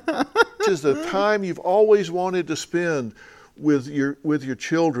away. This is the time you've always wanted to spend with your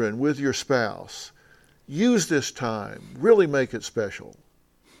children, with your spouse. Use this time. Really make it special.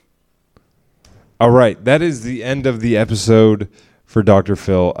 All right, that is the end of the episode for Dr.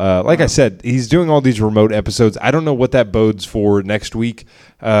 Phil. Like I said, he's doing all these remote episodes. I don't know what that bodes for next week.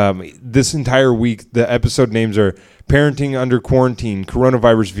 This entire week, the episode names are Parenting Under Quarantine,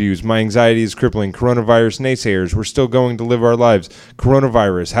 Coronavirus Views, My Anxiety is Crippling, Coronavirus Naysayers, We're Still Going to Live Our Lives,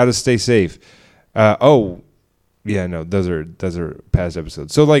 Coronavirus, How to Stay Safe. Those are past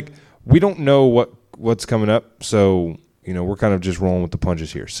episodes. So, like, we don't know what's coming up, so, we're kind of just rolling with the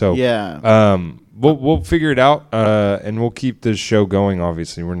punches here. So, yeah. We'll figure it out, and we'll keep this show going.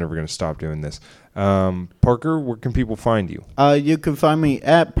 Obviously, we're never going to stop doing this. Parker, where can people find you? You can find me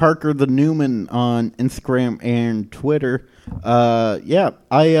at Parker the Newman on Instagram and Twitter. This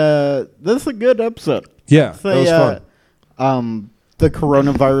is a good episode. Yeah, that was fun. The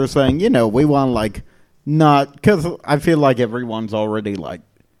coronavirus thing, we want not because I feel like everyone's already bummed.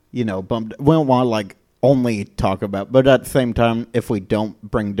 We don't want to only talk about, but at the same time, if we don't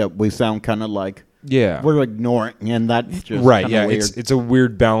bring it up, we sound kind of like we're ignoring, and that's just right. Yeah, weird. It's a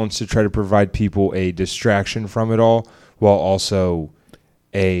weird balance to try to provide people a distraction from it all, while also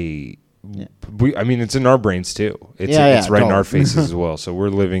it's in our brains too. It's right in our faces as well. So we're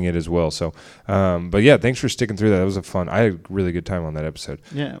living it as well. So, but yeah, thanks for sticking through that. That was fun. I had a really good time on that episode.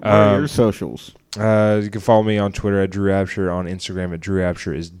 Yeah. What are your socials? You can follow me on Twitter at Drew Absher, on Instagram at Drew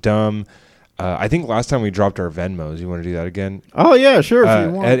Absher is dumb. I think last time we dropped our Venmos. You want to do that again? Oh, yeah, sure. If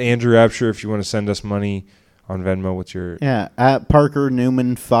you want. At Andrew Absher, if you want to send us money on Venmo, what's your... Yeah, at Parker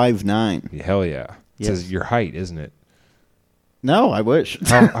Newman 59. Hell yeah. It says your height, isn't it? No, I wish.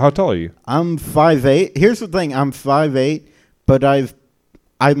 How tall are you? I'm 5'8". Here's the thing. I'm 5'8", but I was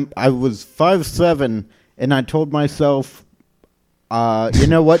 5'7", and I told myself, you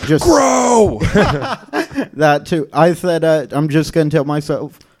know what? Just grow! That too. I said, I'm just going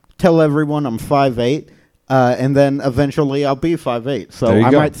to tell everyone I'm 5'8", and then eventually I'll be 5'8". So I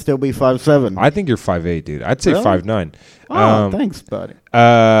might still be 5'7". I think you're 5'8", dude. I'd say really? 5'9". Oh, thanks, buddy.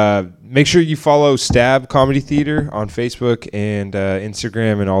 Make sure you follow Stab Comedy Theater on Facebook and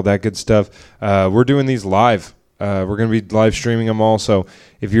Instagram and all that good stuff. We're doing these live. We're going to be live streaming them all. So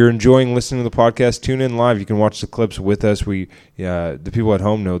if you're enjoying listening to the podcast, tune in live. You can watch the clips with us. The people at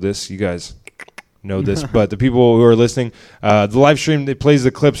home know this. You guys know this, but the people who are listening, the live stream, it plays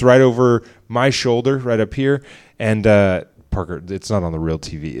the clips right over my shoulder, right up here. And Parker, it's not on the real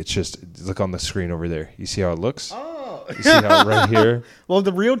TV. It's just look on the screen over there. You see how it looks? Oh, you see how right here? Well,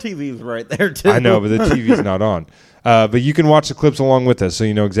 the real TV is right there too. I know, but the TV's not on. But you can watch the clips along with us, so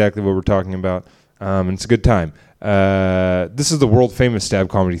you know exactly what we're talking about. And it's a good time. This is the world famous Stab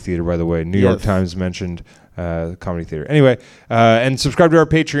Comedy Theater, by the way. New York Times mentioned Comedy Theater. Anyway, and subscribe to our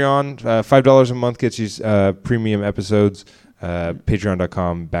Patreon. $5 a month gets you premium episodes.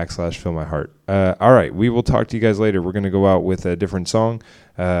 Patreon.com/fillmyheart. All right, we will talk to you guys later. We're going to go out with a different song.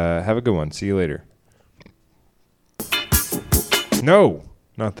 Have a good one. See you later. No,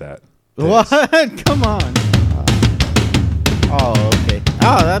 not that. What? Come on. Oh, okay.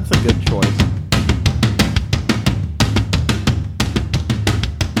 Oh, that's a good choice.